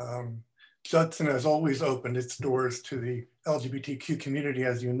 Micah. Judson has always opened its doors to the LGBTQ community,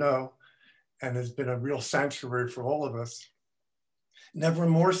 as you know, and has been a real sanctuary for all of us. Never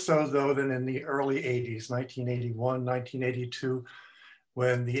more so, though, than in the early 80s, 1981, 1982,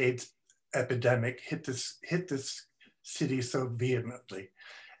 when the AIDS epidemic hit this city so vehemently.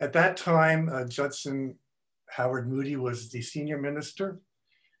 At that time, Judson Howard Moody was the senior minister,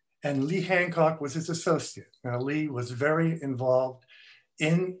 and Lee Hancock was his associate. Now, Lee was very involved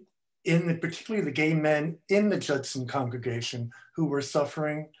in particularly the gay men in the Judson congregation who were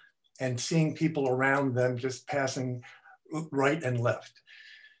suffering and seeing people around them just passing right and left.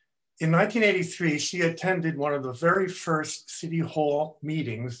 In 1983, she attended one of the very first City Hall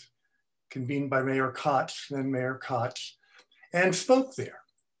meetings convened by Mayor Koch, then Mayor Koch, and spoke there.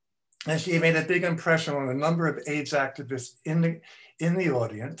 And she made a big impression on a number of AIDS activists in the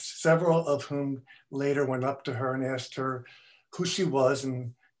audience, several of whom later went up to her and asked her who she was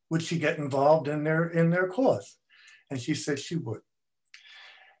and would she get involved in their cause? And she said she would.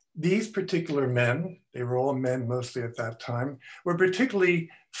 These particular men, they were all men mostly at that time, were particularly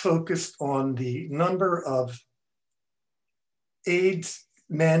focused on the number of AIDS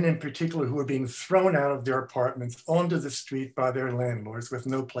men in particular who were being thrown out of their apartments onto the street by their landlords with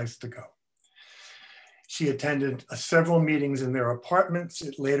no place to go. She attended several meetings in their apartments.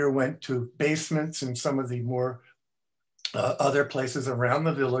 It later went to basements and some of the more other places around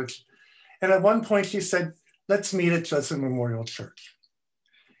the village. And at one point she said, let's meet at Judson Memorial Church.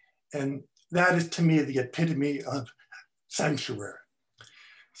 And that is to me the epitome of sanctuary.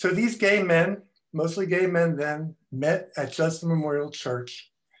 So these gay men mostly gay men then, met at Judson Memorial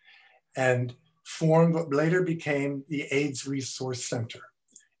Church and formed what later became the AIDS Resource Center.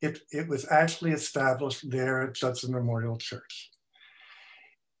 It was actually established there at Judson Memorial Church.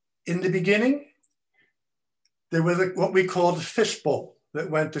 In the beginning, there was what we called a fishbowl that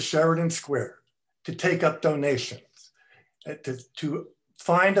went to Sheridan Square to take up donations, to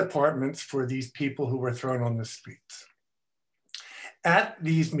find apartments for these people who were thrown on the streets. At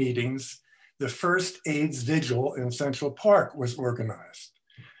these meetings, the first AIDS vigil in Central Park was organized.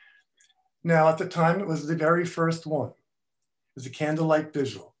 Now, at the time, it was the very first one. It was a candlelight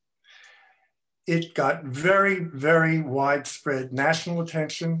vigil. It got very, very widespread national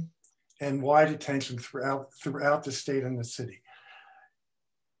attention and wide attention throughout the state and the city.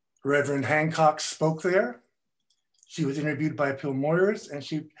 Reverend Hancock spoke there. She was interviewed by Bill Moyers, and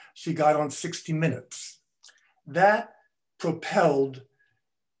she got on 60 Minutes. That propelled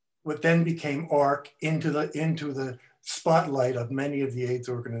what then became ARC into the spotlight of many of the AIDS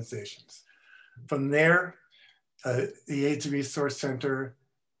organizations. From there, the AIDS Resource Center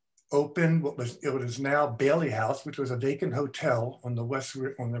opened what is now Bailey House, which was a vacant hotel on the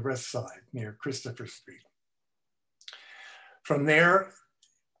west side near Christopher Street. From there,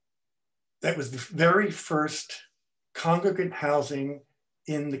 that was the very first congregate housing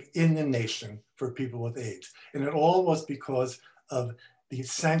in the nation for people with AIDS. And it all was because of the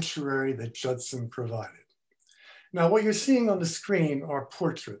sanctuary that Judson provided. Now, what you're seeing on the screen are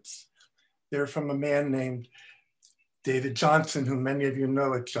portraits. They're from a man named David Johnson, who many of you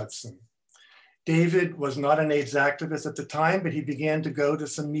know at Judson. David was not an AIDS activist at the time, but he began to go to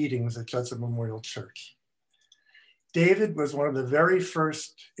some meetings at Judson Memorial Church. David was one of the very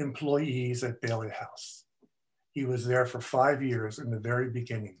first employees at Bailey House. He was there for 5 years in the very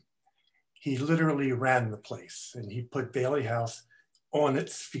beginning. He literally ran the place, and he put Bailey House on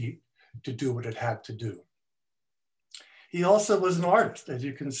its feet to do what it had to do. He also was an artist, as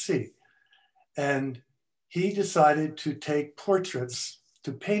you can see. And he decided to take portraits,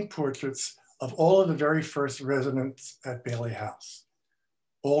 to paint portraits of all of the very first residents at Bailey House,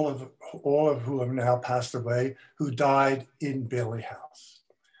 all of who have now passed away, who died in Bailey House.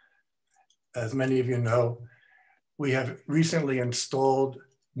 As many of you know, we have recently installed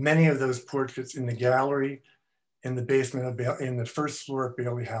many of those portraits in the gallery in the basement in the first floor of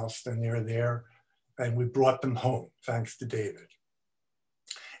Bailey House, and they're there, and we brought them home, thanks to David.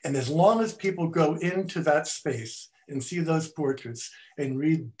 And as long as people go into that space and see those portraits and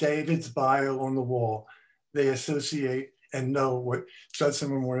read David's bio on the wall, they associate and know what Judson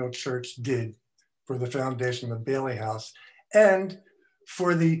Memorial Church did for the foundation of Bailey House and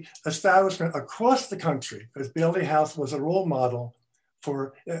for the establishment across the country, because Bailey House was a role model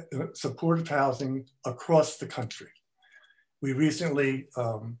for supportive housing across the country. We recently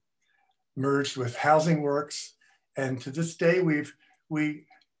merged with Housing Works, and to this day, we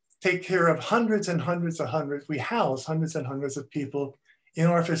take care of hundreds and hundreds of hundreds. We house hundreds and hundreds of people in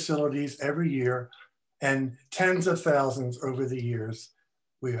our facilities every year, and tens of thousands over the years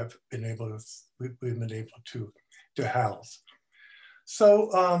we've been able to house.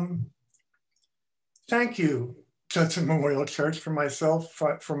 So thank you, Judson Memorial Church, for myself,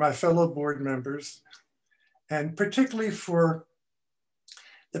 for my fellow board members, and particularly for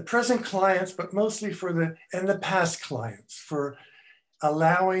the present clients, but mostly for the past clients, for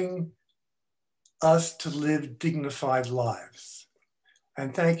allowing us to live dignified lives.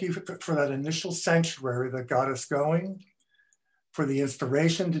 And thank you for that initial sanctuary that got us going, for the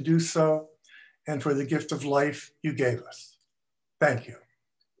inspiration to do so, and for the gift of life you gave us. Thank you.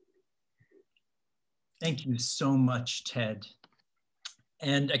 Thank you so much, Ted.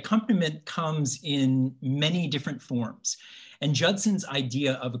 And accompaniment comes in many different forms. And Judson's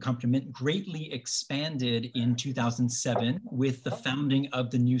idea of accompaniment greatly expanded in 2007 with the founding of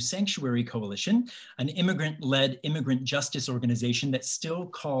the New Sanctuary Coalition, an immigrant-led immigrant justice organization that still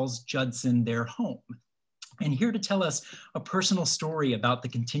calls Judson their home. And here to tell us a personal story about the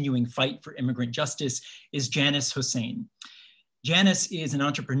continuing fight for immigrant justice is Janice Hossain. Janice is an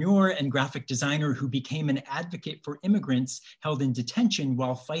entrepreneur and graphic designer who became an advocate for immigrants held in detention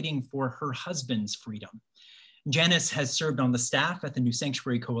while fighting for her husband's freedom. Janice has served on the staff at the New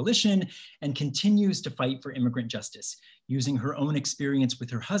Sanctuary Coalition and continues to fight for immigrant justice, using her own experience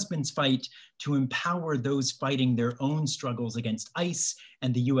with her husband's fight to empower those fighting their own struggles against ICE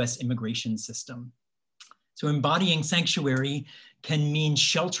and the US immigration system. So embodying sanctuary can mean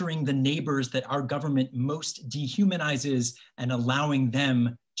sheltering the neighbors that our government most dehumanizes and allowing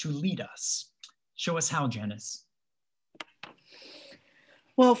them to lead us. Show us how, Janice.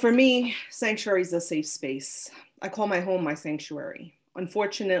 Well, for me, sanctuary is a safe space. I call my home my sanctuary.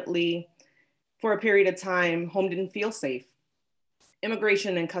 Unfortunately, for a period of time, home didn't feel safe.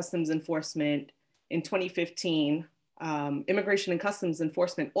 Immigration and Customs Enforcement in 2015, Immigration and Customs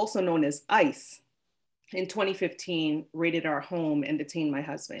Enforcement, also known as ICE, in 2015 raided our home and detained my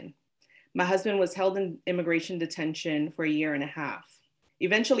husband. My husband was held in immigration detention for 1.5 years.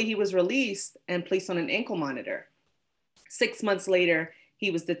 Eventually, he was released and placed on an ankle monitor. 6 months later,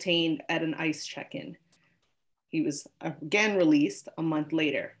 he was detained at an ICE check-in. He was again released a month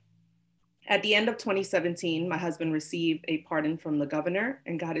later. At the end of 2017, my husband received a pardon from the governor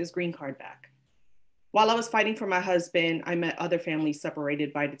and got his green card back. While I was fighting for my husband, I met other families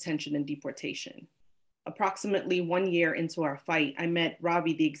separated by detention and deportation. Approximately 1 year into our fight, I met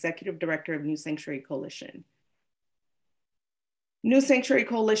Robbie, the executive director of New Sanctuary Coalition. New Sanctuary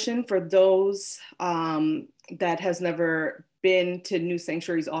Coalition, for those that has never been to New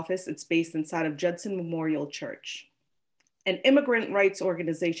Sanctuary's office, it's based inside of Judson Memorial Church, an immigrant rights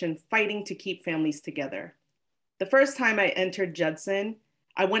organization fighting to keep families together. The first time I entered Judson,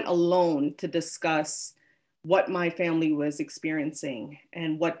 I went alone to discuss what my family was experiencing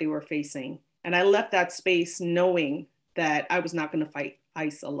and what they were facing. And I left that space knowing that I was not going to fight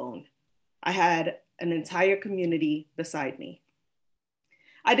ICE alone. I had an entire community beside me.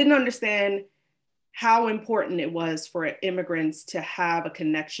 I didn't understand how important it was for immigrants to have a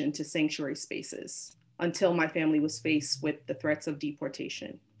connection to sanctuary spaces until my family was faced with the threats of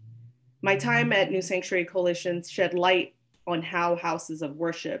deportation. My time at New Sanctuary Coalition shed light on how houses of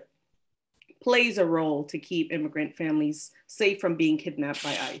worship plays a role to keep immigrant families safe from being kidnapped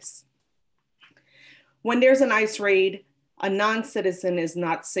by ICE. When there's an ICE raid, a non-citizen is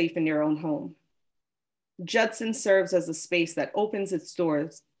not safe in their own home. Judson serves as a space that opens its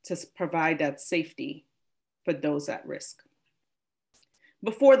doors to provide that safety for those at risk.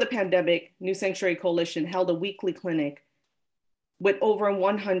 Before the pandemic, New Sanctuary Coalition held a weekly clinic with over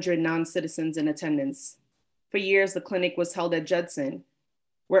 100 non-citizens in attendance. For years, the clinic was held at Judson,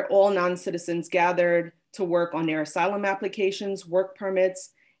 where all non-citizens gathered to work on their asylum applications, work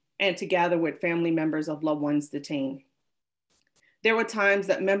permits, and to gather with family members of loved ones detained. There were times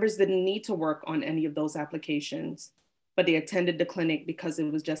that members didn't need to work on any of those applications, but they attended the clinic because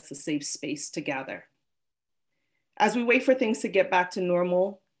it was just a safe space to gather. As we wait for things to get back to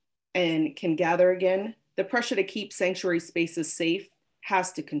normal and can gather again, the pressure to keep sanctuary spaces safe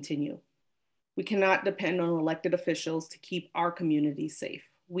has to continue. We cannot depend on elected officials to keep our community safe.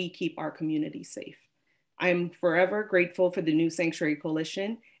 We keep our community safe. I'm forever grateful for the New Sanctuary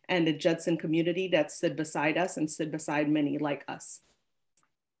Coalition and the Judson community that stood beside us and stood beside many like us.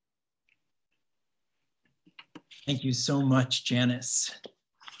 Thank you so much, Janice.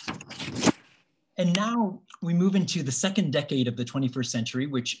 And now we move into the second decade of the 21st century,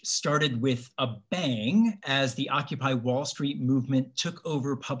 which started with a bang as the Occupy Wall Street movement took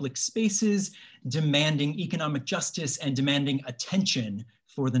over public spaces, demanding economic justice and demanding attention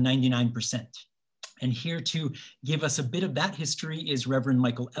for the 99%. And here to give us a bit of that history is Reverend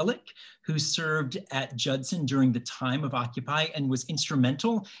Michael Ellick, who served at Judson during the time of Occupy and was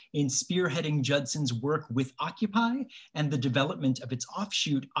instrumental in spearheading Judson's work with Occupy and the development of its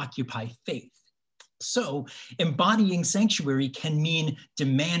offshoot, Occupy Faith. So embodying sanctuary can mean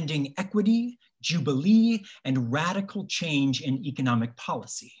demanding equity, jubilee, and radical change in economic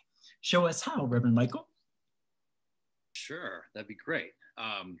policy. Show us how, Reverend Michael. Sure, that'd be great.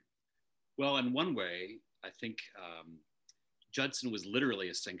 Well, in one way, I think Judson was literally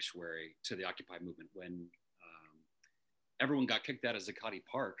a sanctuary to the Occupy movement. When everyone got kicked out of Zuccotti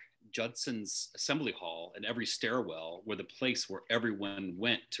Park, Judson's assembly hall and every stairwell were the place where everyone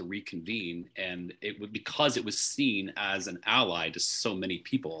went to reconvene. And it would, because it was seen as an ally to so many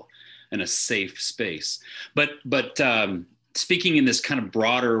people and a safe space. But speaking in this kind of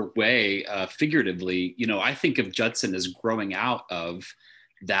broader way, figuratively, you know, I think of Judson as growing out of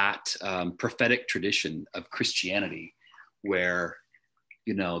that prophetic tradition of Christianity, where,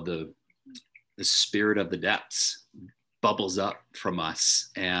 you know, the spirit of the depths bubbles up from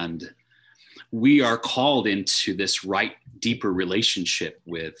us, and we are called into this right deeper relationship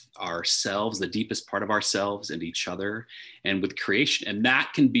with ourselves, the deepest part of ourselves, and each other, and with creation. And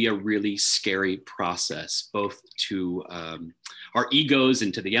that can be a really scary process, both to our egos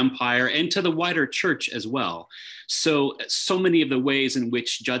and to the empire and to the wider church as well. So many of the ways in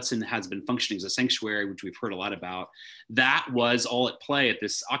which Judson has been functioning as a sanctuary, which we've heard a lot about, that was all at play at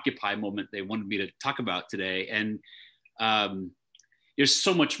this Occupy moment they wanted me to talk about today. And there's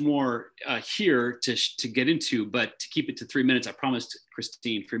so much more here to get into, but to keep it to 3 minutes, I promised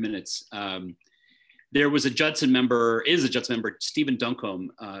Christine 3 minutes. There was a Judson member, Stephen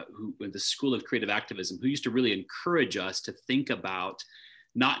Duncombe, who in the School of Creative Activism, who used to really encourage us to think about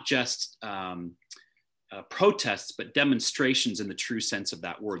not just protests, but demonstrations in the true sense of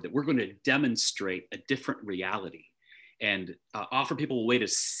that word, that we're going to demonstrate a different reality and offer people a way to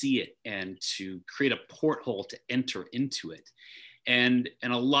see it and to create a porthole to enter into it. And a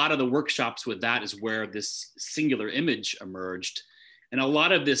lot of the workshops with that is where this singular image emerged. And a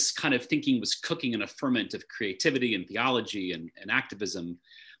lot of this kind of thinking was cooking in a ferment of creativity and theology and activism.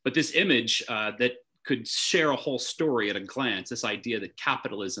 But this image that could share a whole story at a glance, this idea that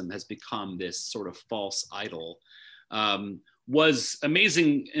capitalism has become this sort of false idol, was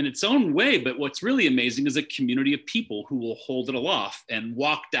amazing in its own way. But what's really amazing is a community of people who will hold it aloft and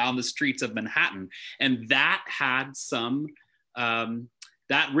walk down the streets of Manhattan. And that had some,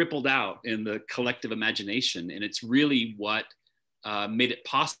 that rippled out in the collective imagination. And it's really what made it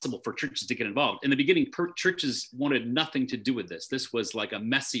possible for churches to get involved. In the beginning, churches wanted nothing to do with this. This was like a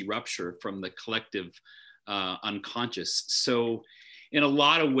messy rupture from the collective unconscious. So in a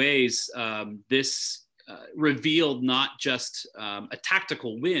lot of ways, this revealed not just a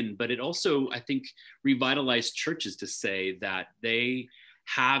tactical win, but it also, I think, revitalized churches to say that they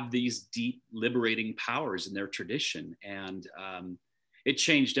have these deep liberating powers in their tradition. And it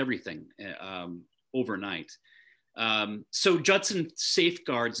changed everything overnight. So Judson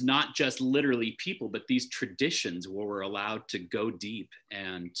safeguards not just literally people, but these traditions where we're allowed to go deep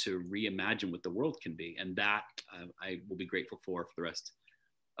and to reimagine what the world can be. And that I will be grateful for the rest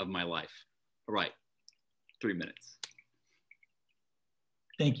of my life. All right, 3 minutes.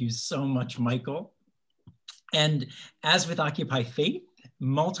 Thank you so much, Michael. And as with Occupy Faith,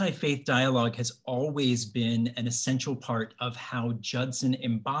 multi-faith dialogue has always been an essential part of how Judson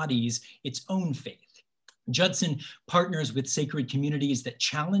embodies its own faith. Judson partners with sacred communities that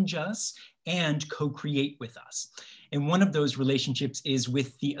challenge us and co-create with us. And one of those relationships is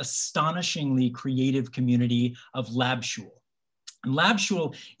with the astonishingly creative community of Lab Shul. And Lab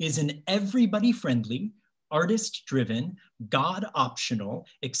Shul is an everybody-friendly, artist-driven, God-optional,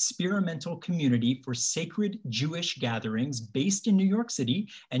 experimental community for sacred Jewish gatherings based in New York City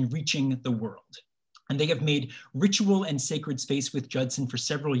and reaching the world. And they have made ritual and sacred space with Judson for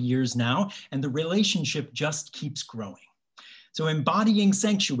several years now, and the relationship just keeps growing. So embodying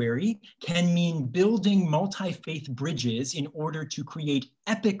sanctuary can mean building multi-faith bridges in order to create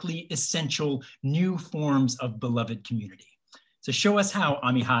epically essential new forms of beloved community. So show us how,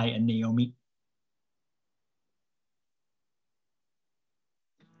 Amihai and Naomi.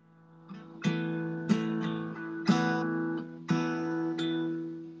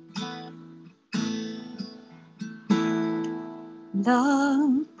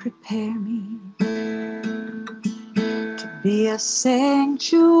 Love, prepare me to be a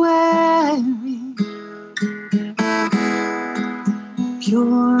sanctuary,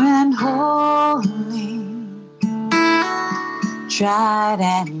 pure and holy, tried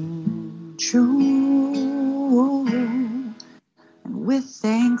and true, and with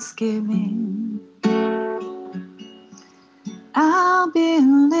thanksgiving, I'll be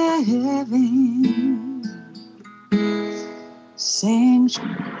living.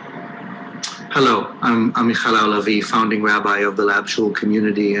 Hello, I'm Amichai Lavi, founding rabbi of the Lab Shul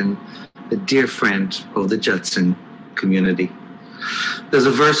community and a dear friend of the Judson community. There's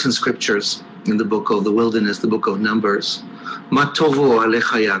a verse in scriptures in the book of the wilderness, the book of Numbers. Ma tovo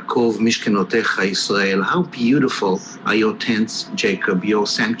alecha Yaakov mishkenotecha Israel. How beautiful are your tents, Jacob, your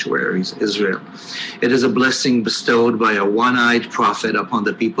sanctuaries, Israel. It is a blessing bestowed by a one-eyed prophet upon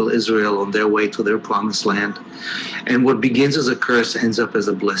the people Israel on their way to their promised land. And what begins as a curse ends up as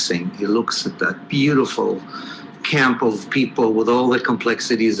a blessing. He looks at that beautiful camp of people with all the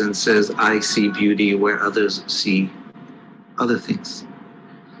complexities and says, I see beauty where others see other things.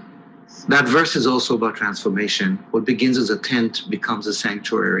 That verse is also about transformation. What begins as a tent becomes a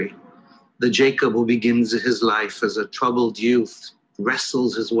sanctuary. The Jacob who begins his life as a troubled youth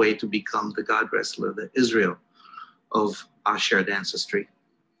wrestles his way to become the God wrestler, the Israel of our shared ancestry.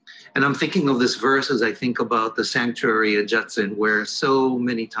 And I'm thinking of this verse as I think about the sanctuary at Judson, where so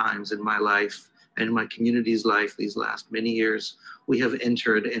many times in my life and in my community's life these last many years, we have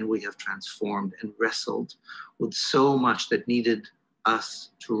entered and we have transformed and wrestled with so much that needed us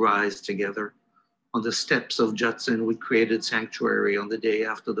to rise together. On the steps of Judson, we created sanctuary on the day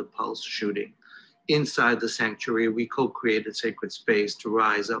after the Pulse shooting. Inside the sanctuary, we co-created sacred space to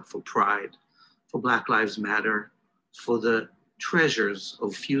rise up for pride, for Black Lives Matter, for the treasures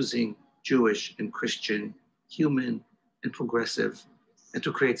of fusing Jewish and Christian, human and progressive, and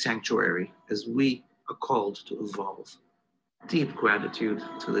to create sanctuary as we are called to evolve. Deep gratitude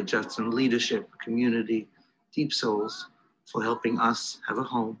to the Judson leadership, community, deep souls for helping us have a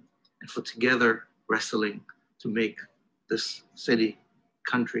home and for together wrestling to make this city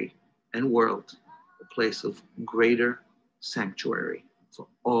country, and world a place of greater sanctuary for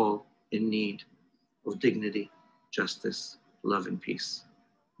all in need of dignity, justice, love, and peace.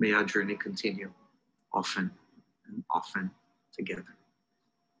 May our journey continue often and often together.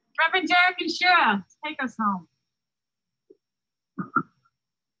 Reverend Derek and Shira, take us home.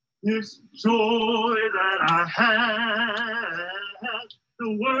 This joy that I have,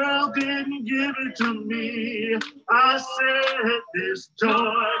 the world didn't give it to me. I said this joy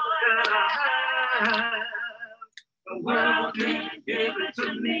that I have, the world didn't give it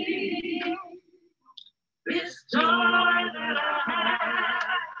to me. This joy that I have,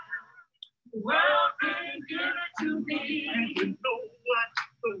 the world didn't give it to me. And you know what?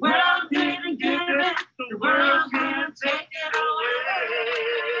 The world didn't give it, the world can't take it away.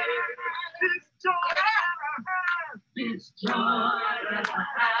 This joy that I have, this joy that I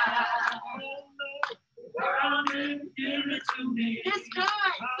have, oh no, the world didn't give it to me. This joy, I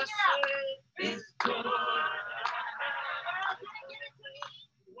said, this joy that I have, the world didn't give it to me.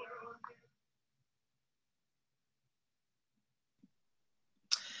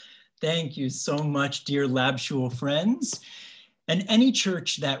 Thank you so much, dear Lab Shul friends. And any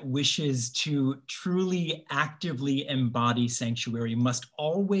church that wishes to truly actively embody sanctuary must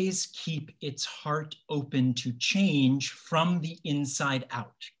always keep its heart open to change from the inside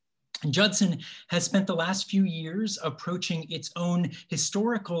out. And Judson has spent the last few years approaching its own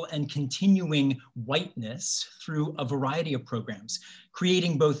historical and continuing whiteness through a variety of programs,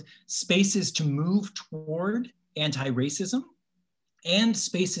 creating both spaces to move toward anti-racism and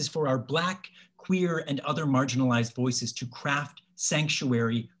spaces for our Black, queer, and other marginalized voices to craft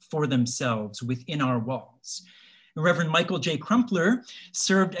sanctuary for themselves within our walls. Reverend Michael J. Crumpler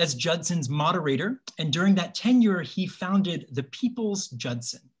served as Judson's moderator, and during that tenure, he founded the People's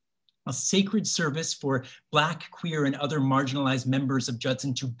Judson, a sacred service for Black, queer, and other marginalized members of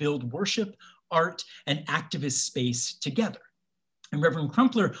Judson to build worship, art, and activist space together. And Reverend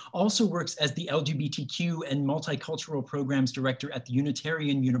Crumpler also works as the LGBTQ and Multicultural Programs Director at the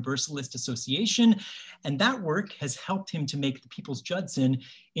Unitarian Universalist Association, and that work has helped him to make the People's Judson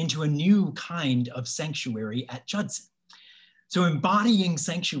into a new kind of sanctuary at Judson. So embodying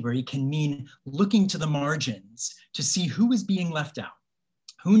sanctuary can mean looking to the margins to see who is being left out,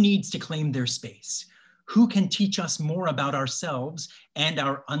 who needs to claim their space, who can teach us more about ourselves and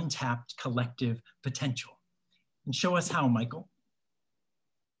our untapped collective potential. And show us how, Michael.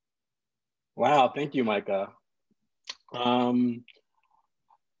 Wow, thank you, Micah. As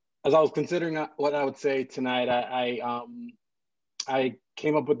I was considering what I would say tonight, I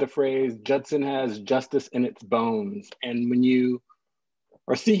came up with the phrase, Judson has justice in its bones. And when you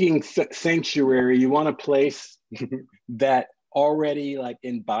are seeking sanctuary, you want a place that already like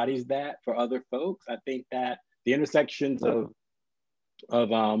embodies that for other folks. I think that the intersections of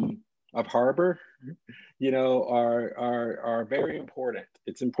Harbor, you know, are very important.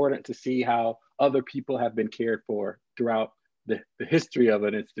 It's important to see how other people have been cared for throughout the history of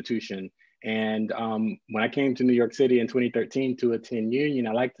an institution. And when I came to New York City in 2013 to attend Union,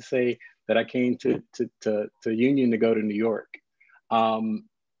 I like to say that I came to Union to go to New York. In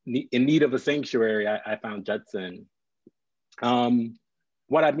need of a sanctuary, I found Judson.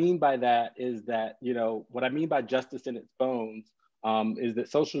 What I mean by that is that, you know, what I mean by justice in its bones is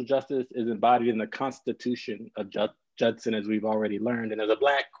that social justice is embodied in the Constitution of Judson, as we've already learned. And as a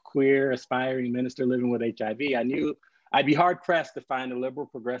Black, queer, aspiring minister living with HIV, I knew I'd be hard pressed to find a liberal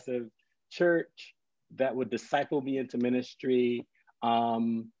progressive church that would disciple me into ministry,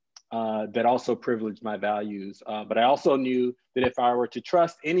 that also privileged my values. But I also knew that if I were to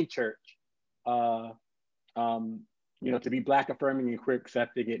trust any church, you know, to be Black affirming and queer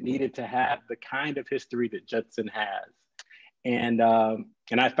accepting, it needed to have the kind of history that Judson has. And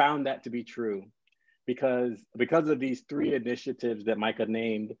I found that to be true because of these three initiatives that Micah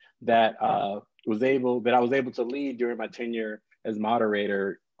named that I was able to lead during my tenure as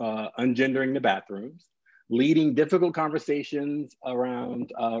moderator, ungendering the bathrooms, leading difficult conversations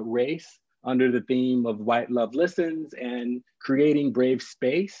around race under the theme of White Love Listens, and creating brave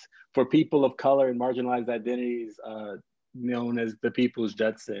space for people of color and marginalized identities known as the People's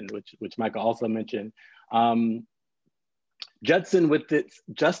Judson, which Micah also mentioned. Judson, with its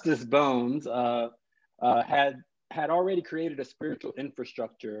justice bones, had already created a spiritual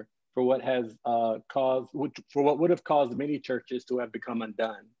infrastructure for what would have caused many churches to have become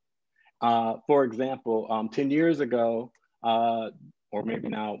undone. For example, 10 years ago, or maybe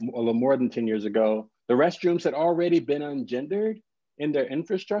now a little more than 10 years ago, the restrooms had already been ungendered in their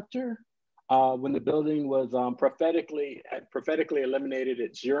infrastructure. when the building was prophetically eliminated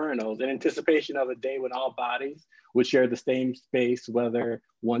its urinals in anticipation of a day when all bodies would share the same space, whether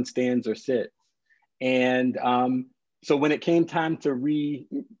one stands or sits. And so when it came time to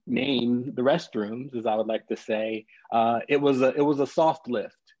rename the restrooms, as I would like to say, it was a soft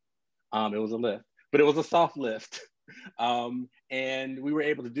lift. It was a lift, but it was a soft lift. And we were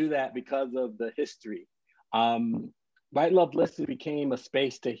able to do that because of the history. White Love Listen became a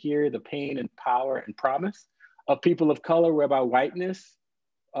space to hear the pain and power and promise of people of color, whereby whiteness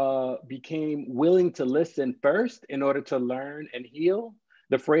became willing to listen first in order to learn and heal.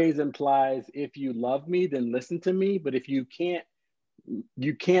 The phrase implies, if you love me, then listen to me. But if you can't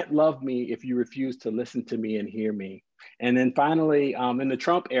love me if you refuse to listen to me and hear me. And then finally, in the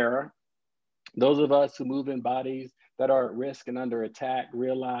Trump era, those of us who move in bodies that are at risk and under attack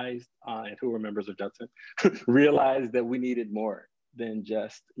realized, and who are members of Judson, realized that we needed more than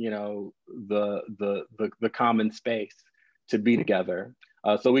just, the common space to be together.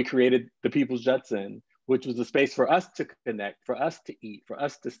 So we created the People's Judson, which was a space for us to connect, for us to eat, for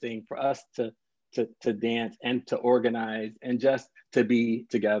us to sing, for us to dance and to organize and just to be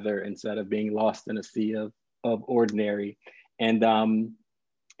together instead of being lost in a sea of ordinary. And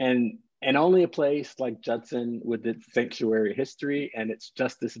only a place like Judson with its sanctuary history and its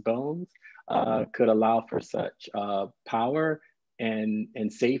justice bones could allow for such power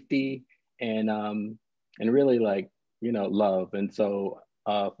and safety and really love. And so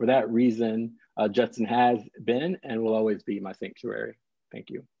for that reason, Judson has been and will always be my sanctuary.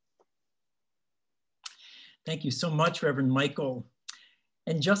 Thank you. Thank you so much, Reverend Michael.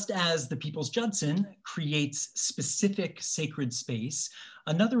 And just as the People's Judson creates specific sacred space,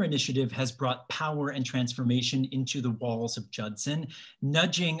 another initiative has brought power and transformation into the walls of Judson,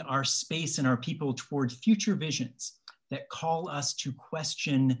 nudging our space and our people toward future visions that call us to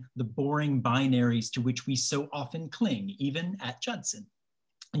question the boring binaries to which we so often cling, even at Judson.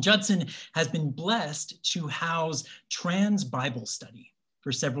 And Judson has been blessed to house trans Bible study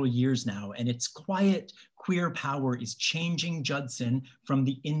for several years now, and its quiet queer power is changing Judson from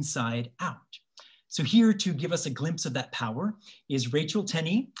the inside out. So here to give us a glimpse of that power is Rachel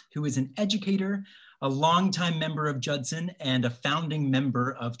Tenney, who is an educator, a longtime member of Judson, and a founding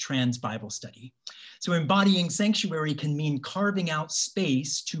member of Trans Bible Study. So embodying sanctuary can mean carving out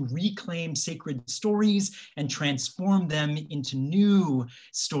space to reclaim sacred stories and transform them into new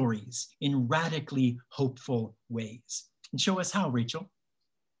stories in radically hopeful ways. And show us how, Rachel.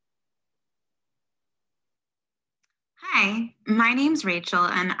 Hi, my name's Rachel,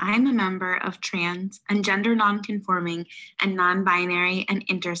 and I'm a member of trans and gender nonconforming and non-binary and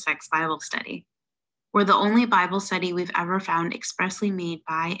intersex Bible study. We're the only Bible study we've ever found expressly made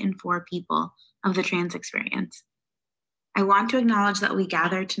by and for people of the trans experience. I want to acknowledge that we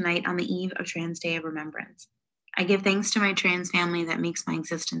gather tonight on the eve of Trans Day of Remembrance. I give thanks to my trans family that makes my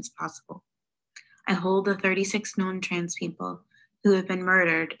existence possible. I hold the 36 known trans people who have been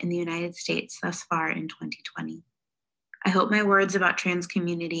murdered in the United States thus far in 2020. I hope my words about trans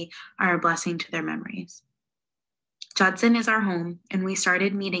community are a blessing to their memories. Judson is our home, and we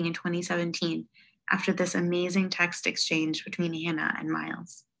started meeting in 2017 after this amazing text exchange between Hannah and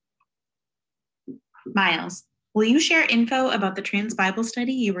Miles. Miles, will you share info about the trans Bible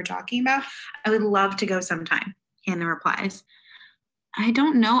study you were talking about? I would love to go sometime, Hannah replies. I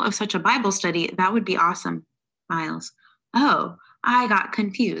don't know of such a Bible study. That would be awesome. Miles, oh, I got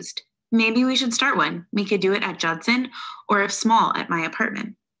confused. Maybe we should start one. We could do it at Judson, or if small, at my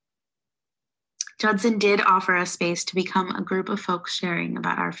apartment. Judson did offer us space to become a group of folks sharing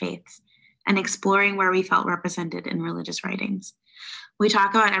about our faiths and exploring where we felt represented in religious writings. We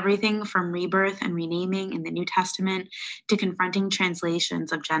talk about everything from rebirth and renaming in the New Testament to confronting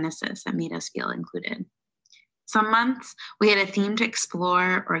translations of Genesis that made us feel included. Some months we had a theme to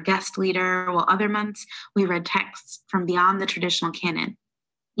explore or a guest leader, while other months we read texts from beyond the traditional canon,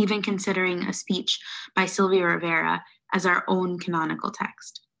 even considering a speech by Sylvia Rivera as our own canonical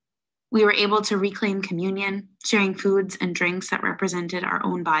text. We were able to reclaim communion, sharing foods and drinks that represented our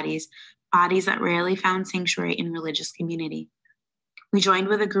own bodies that rarely found sanctuary in religious community. We joined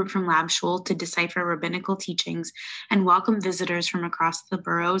with a group from Lab Shul to decipher rabbinical teachings and welcome visitors from across the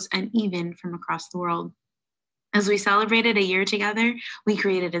boroughs and even from across the world. As we celebrated a year together, we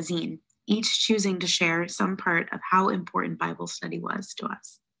created a zine, each choosing to share some part of how important Bible study was to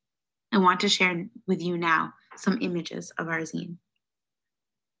us. I want to share with you now some images of our zine.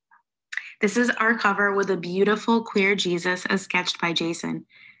 This is our cover with a beautiful queer Jesus as sketched by Jason,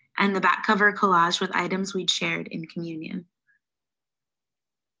 and the back cover collage with items we'd shared in communion.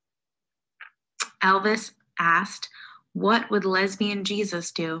 Elvis asked, "What would lesbian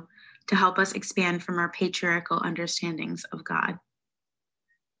Jesus do?" to help us expand from our patriarchal understandings of God.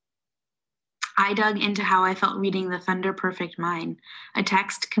 I dug into how I felt reading The Thunder Perfect Mind, a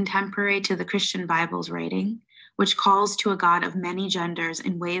text contemporary to the Christian Bible's writing, which calls to a God of many genders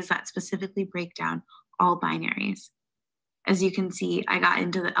in ways that specifically break down all binaries. As you can see, I got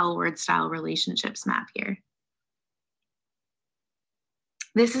into the L-word style relationships map here.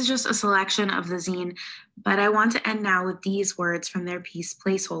 This is just a selection of the zine, but I want to end now with these words from their piece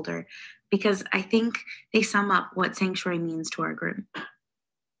Placeholder, because I think they sum up what sanctuary means to our group.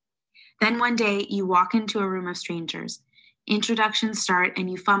 Then one day you walk into a room of strangers. Introductions start and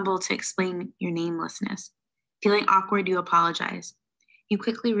you fumble to explain your namelessness. Feeling awkward, you apologize. You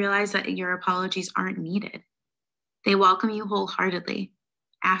quickly realize that your apologies aren't needed. They welcome you wholeheartedly.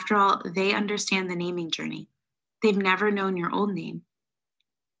 After all, they understand the naming journey. They've never known your old name.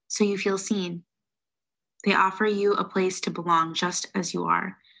 So you feel seen. They offer you a place to belong just as you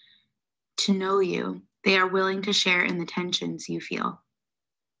are. To know you, they are willing to share in the tensions you feel.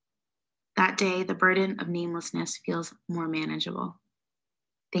 That day, the burden of namelessness feels more manageable.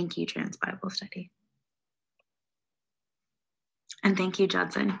 Thank you, Trans Bible Study. And thank you,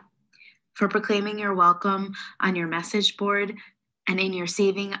 Judson, for proclaiming your welcome on your message board and in your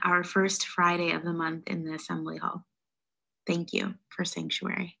saving our first Friday of the month in the Assembly Hall. Thank you for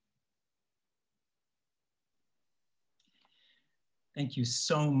Sanctuary. Thank you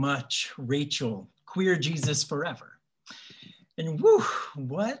so much, Rachel. Queer Jesus forever. And whew,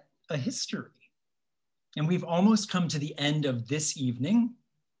 what a history. And we've almost come to the end of this evening,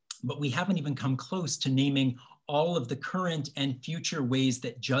 but we haven't even come close to naming all of the current and future ways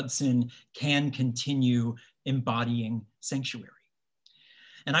that Judson can continue embodying sanctuary.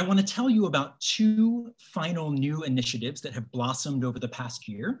 And I want to tell you about two final new initiatives that have blossomed over the past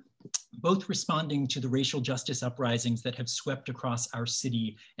year, both responding to the racial justice uprisings that have swept across our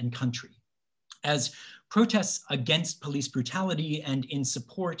city and country. As protests against police brutality and in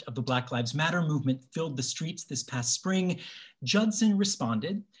support of the Black Lives Matter movement filled the streets this past spring, Judson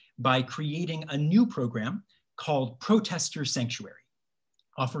responded by creating a new program called Protester Sanctuary,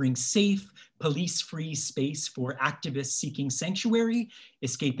 offering safe, police-free space for activists seeking sanctuary,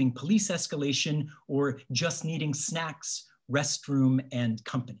 escaping police escalation, or just needing snacks, restroom, and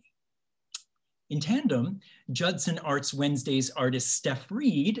company. In tandem, Judson Arts Wednesdays artist Steph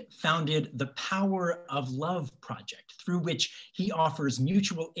Reed founded the Power of Love project, through which he offers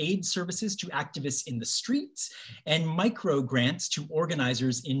mutual aid services to activists in the streets and micro grants to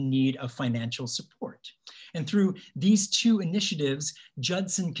organizers in need of financial support. And through these two initiatives,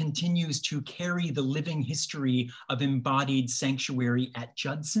 Judson continues to carry the living history of embodied sanctuary at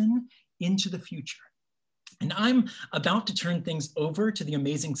Judson into the future. And I'm about to turn things over to the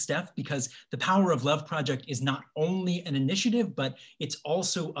amazing Steph, because the Power of Love project is not only an initiative, but it's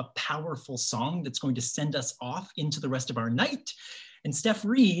also a powerful song that's going to send us off into the rest of our night. And Steph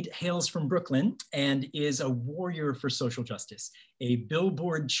Reed hails from Brooklyn and is a warrior for social justice, a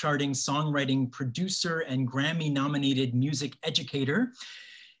Billboard charting songwriting producer and Grammy-nominated music educator.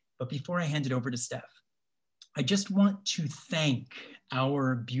 But before I hand it over to Steph, I just want to thank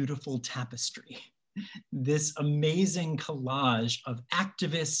our beautiful tapestry, this amazing collage of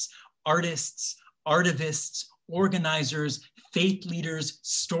activists, artists, artivists, organizers, faith leaders,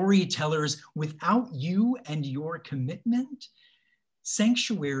 storytellers. Without you and your commitment,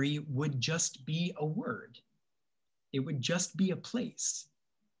 sanctuary would just be a word. It would just be a place.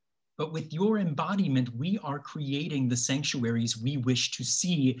 But with your embodiment, we are creating the sanctuaries we wish to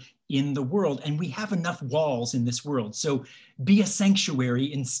see in the world. And we have enough walls in this world, so be a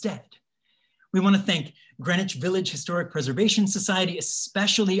sanctuary instead. We want to thank Greenwich Village Historic Preservation Society,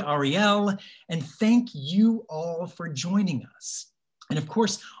 especially Ariel, and thank you all for joining us. And of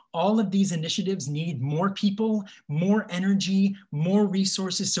course, all of these initiatives need more people, more energy, more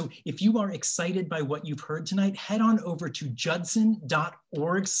resources. So if you are excited by what you've heard tonight, head on over to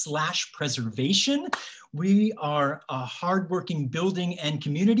judson.org/preservation. We are a hardworking building and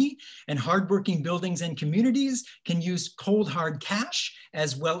community, and hardworking buildings and communities can use cold, hard cash,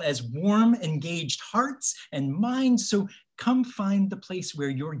 as well as warm, engaged hearts and minds. So come find the place where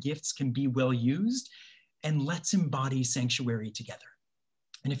your gifts can be well used, and let's embody sanctuary together.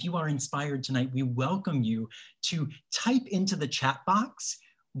 And if you are inspired tonight, we welcome you to type into the chat box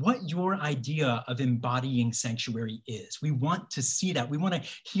what your idea of embodying sanctuary is. We want to see that. We want to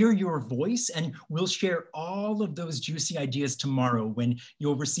hear your voice, and we'll share all of those juicy ideas tomorrow when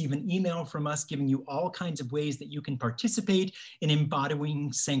you'll receive an email from us giving you all kinds of ways that you can participate in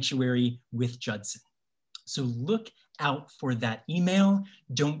embodying sanctuary with Judson. So look out for that email,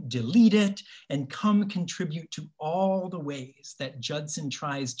 don't delete it, and come contribute to all the ways that Judson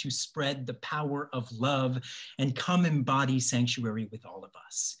tries to spread the power of love, and come embody sanctuary with all of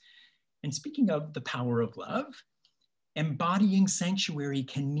us. And speaking of the power of love, embodying sanctuary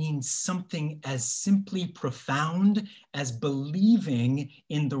can mean something as simply profound as believing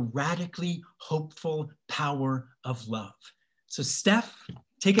in the radically hopeful power of love. So Steph,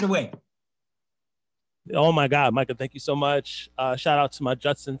 take it away. Oh my God, Micah, thank you so much. Shout out to my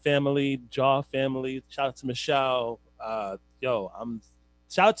Judson family, Jaw family. Shout out to Michelle. Shout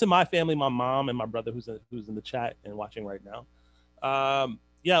out to my family, my mom and my brother who's in the chat and watching right now.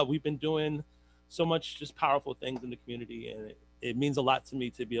 Yeah, we've been doing so much just powerful things in the community, and it means a lot to me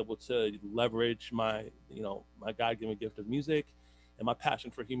to be able to leverage my God-given gift of music and my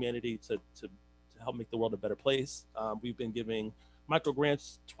passion for humanity to help make the world a better place. We've been giving micro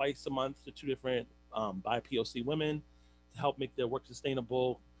grants twice a month to 2 different BIPOC women to help make their work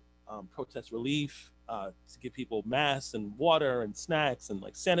sustainable, protest relief, to give people masks and water and snacks and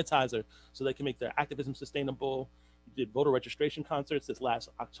like sanitizer so they can make their activism sustainable. We did voter registration concerts this last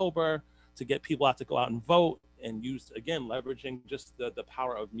October to get people out to go out and vote, and use, again, leveraging just the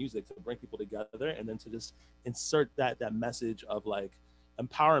power of music to bring people together, and then to just insert that message of like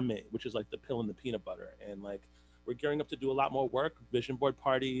empowerment, which is like the pill and the peanut butter. And like we're gearing up to do a lot more work, vision board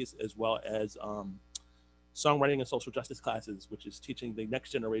parties, as well as songwriting and social justice classes, which is teaching the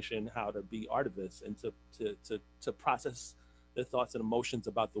next generation how to be artists and to process their thoughts and emotions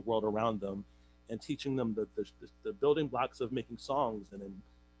about the world around them, and teaching them the building blocks of making songs, and then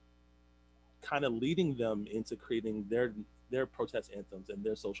kind of leading them into creating their protest anthems and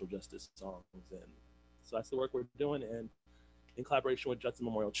their social justice songs. And so that's the work we're doing, and in collaboration with Judson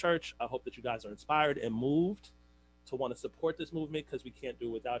Memorial Church. I hope that you guys are inspired and moved to want to support this movement, because we can't do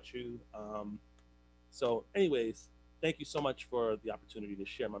it without you. So anyways, thank you so much for the opportunity to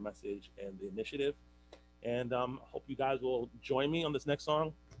share my message and the initiative. And I hope you guys will join me on this next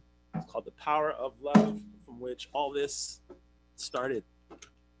song. It's called The Power of Love, from which all this started.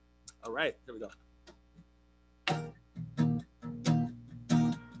 All right, here we go.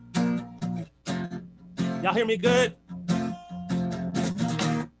 Y'all hear me good?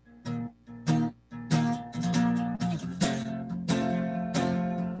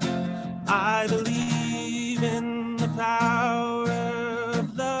 I believe in the power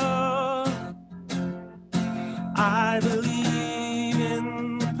of love. I believe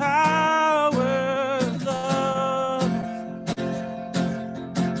in the power of love.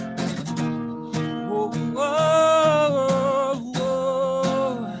 Whoa, whoa,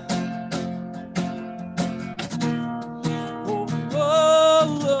 whoa.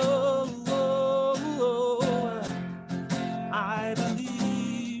 Whoa, whoa, whoa, whoa. I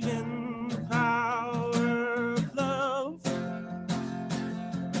believe in the power of love.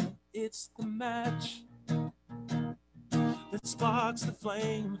 It's the match that sparks the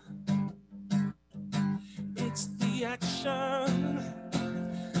flame. It's the action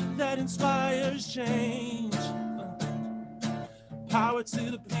that inspires change. Power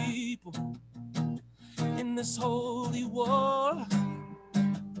to the people in this holy war,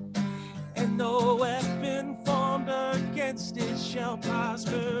 and no weapon formed against it shall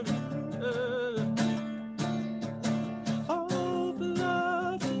prosper. Hope,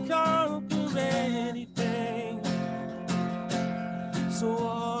 love can conquer anything. So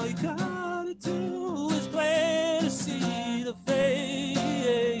all you gotta do is plant a seed of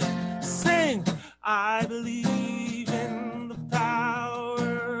faith. Sing, I believe in the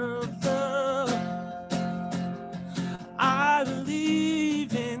power of love. I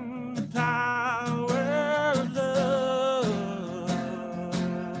believe in the power of love.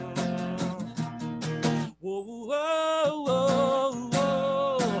 Whoa, whoa, whoa,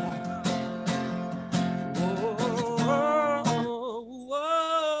 whoa. Whoa,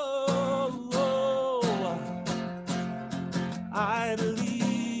 whoa, whoa. I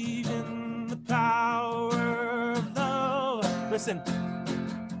believe in the power of love. Listen,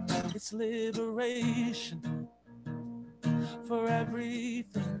 it's liberation for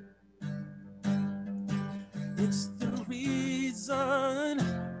everything. It's the reason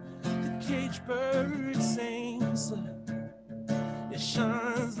the caged bird sings. It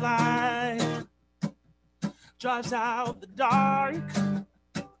shines light, drives out the dark.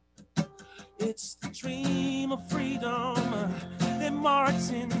 It's the dream of freedom that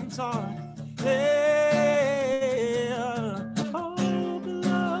Martin taught. Yeah. Oh,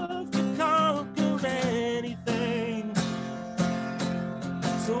 love can conquer anything.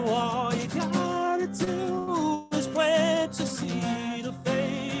 So all you gotta do is plant a seed of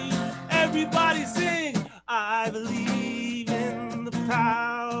faith. Everybody sing, I believe.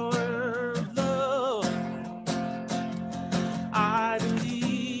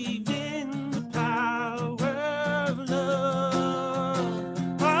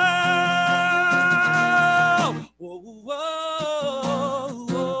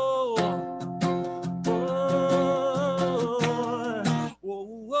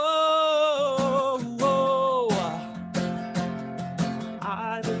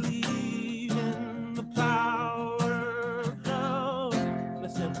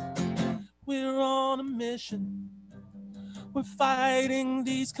 we're fighting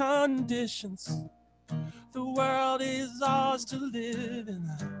these conditions. The world is ours to live in,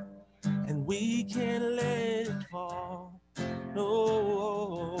 and we can't let it fall.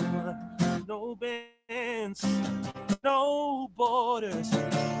 No, no bans, no borders.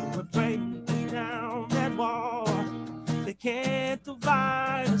 We're breaking down that wall. They can't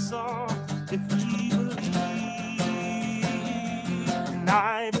divide us all if we believe. And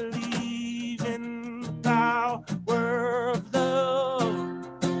I believe in the power of love.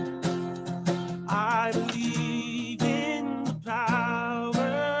 I believe in the power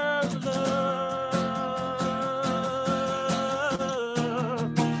of love.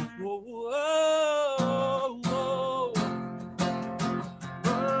 Whoa, whoa, whoa.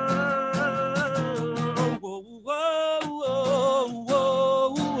 Whoa, whoa, whoa,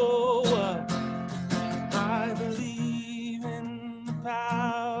 whoa. I believe in the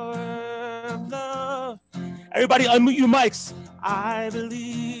power of love. Everybody unmute your mics. I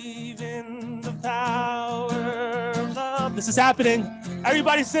believe in the power of love. This is happening.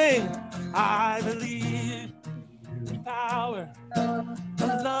 Everybody sing. I believe in the power of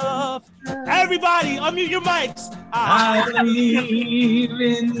love. Everybody unmute your mics. I believe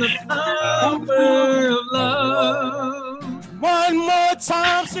in the power of love. One more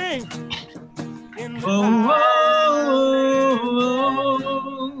time, sing. In the power.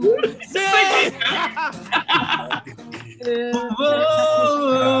 Sing.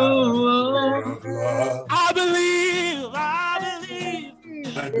 I believe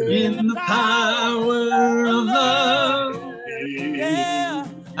in the power of love. Yeah.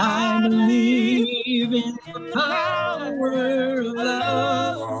 I believe in the power of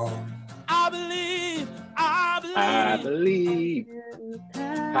love. I believe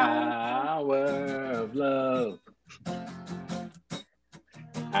power of love.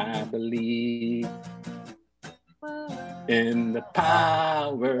 I believe in the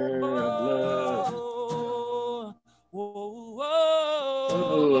power of love. Whoa.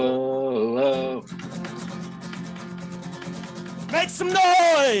 Make some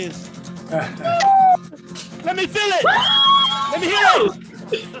noise. Let me feel it. Let me hear it.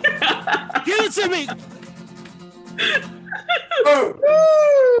 Give it to me.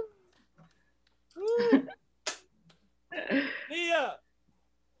 Mia.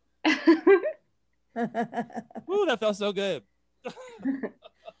 Ooh, that felt so good.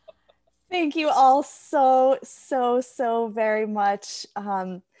 Thank you all so very much.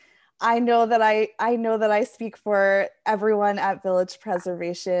 I know that I speak for everyone at Village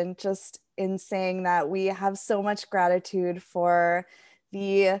Preservation just in saying that we have so much gratitude for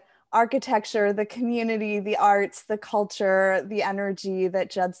the architecture, the community, the arts, the culture, the energy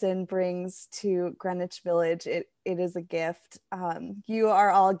that Judson brings to Greenwich Village. It is a gift. You are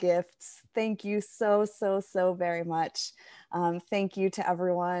all gifts. Thank you so very much. Thank you to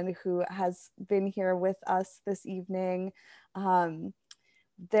everyone who has been here with us this evening.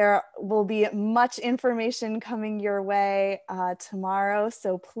 There will be much information coming your way tomorrow,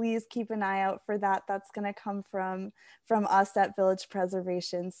 so please keep an eye out for that. That's going to come from us at Village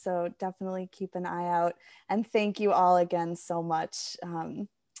Preservation, so definitely keep an eye out. And thank you all again so much. I'm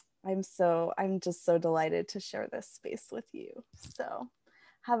just so delighted to share this space with you. So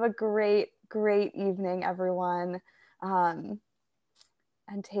have a great evening, everyone, and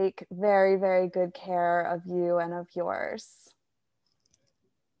take very good care of you and of yours.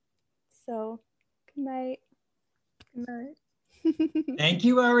 So, good night. Good night. Thank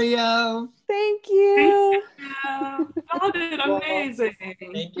you, Ariel. Thank you. Y'all did amazing.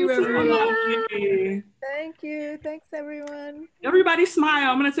 Thank you, everyone. Thank you. Thanks, everyone. Everybody smile.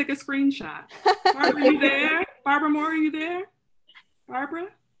 I'm going to take a screenshot. Barbara, you there? Barbara Moore, are you there? Barbara?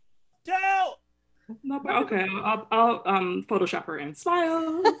 Ciao. No, okay, I'll Photoshop her in.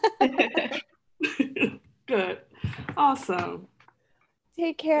 Smile. Good. Awesome.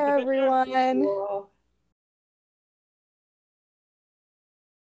 Take care, everyone.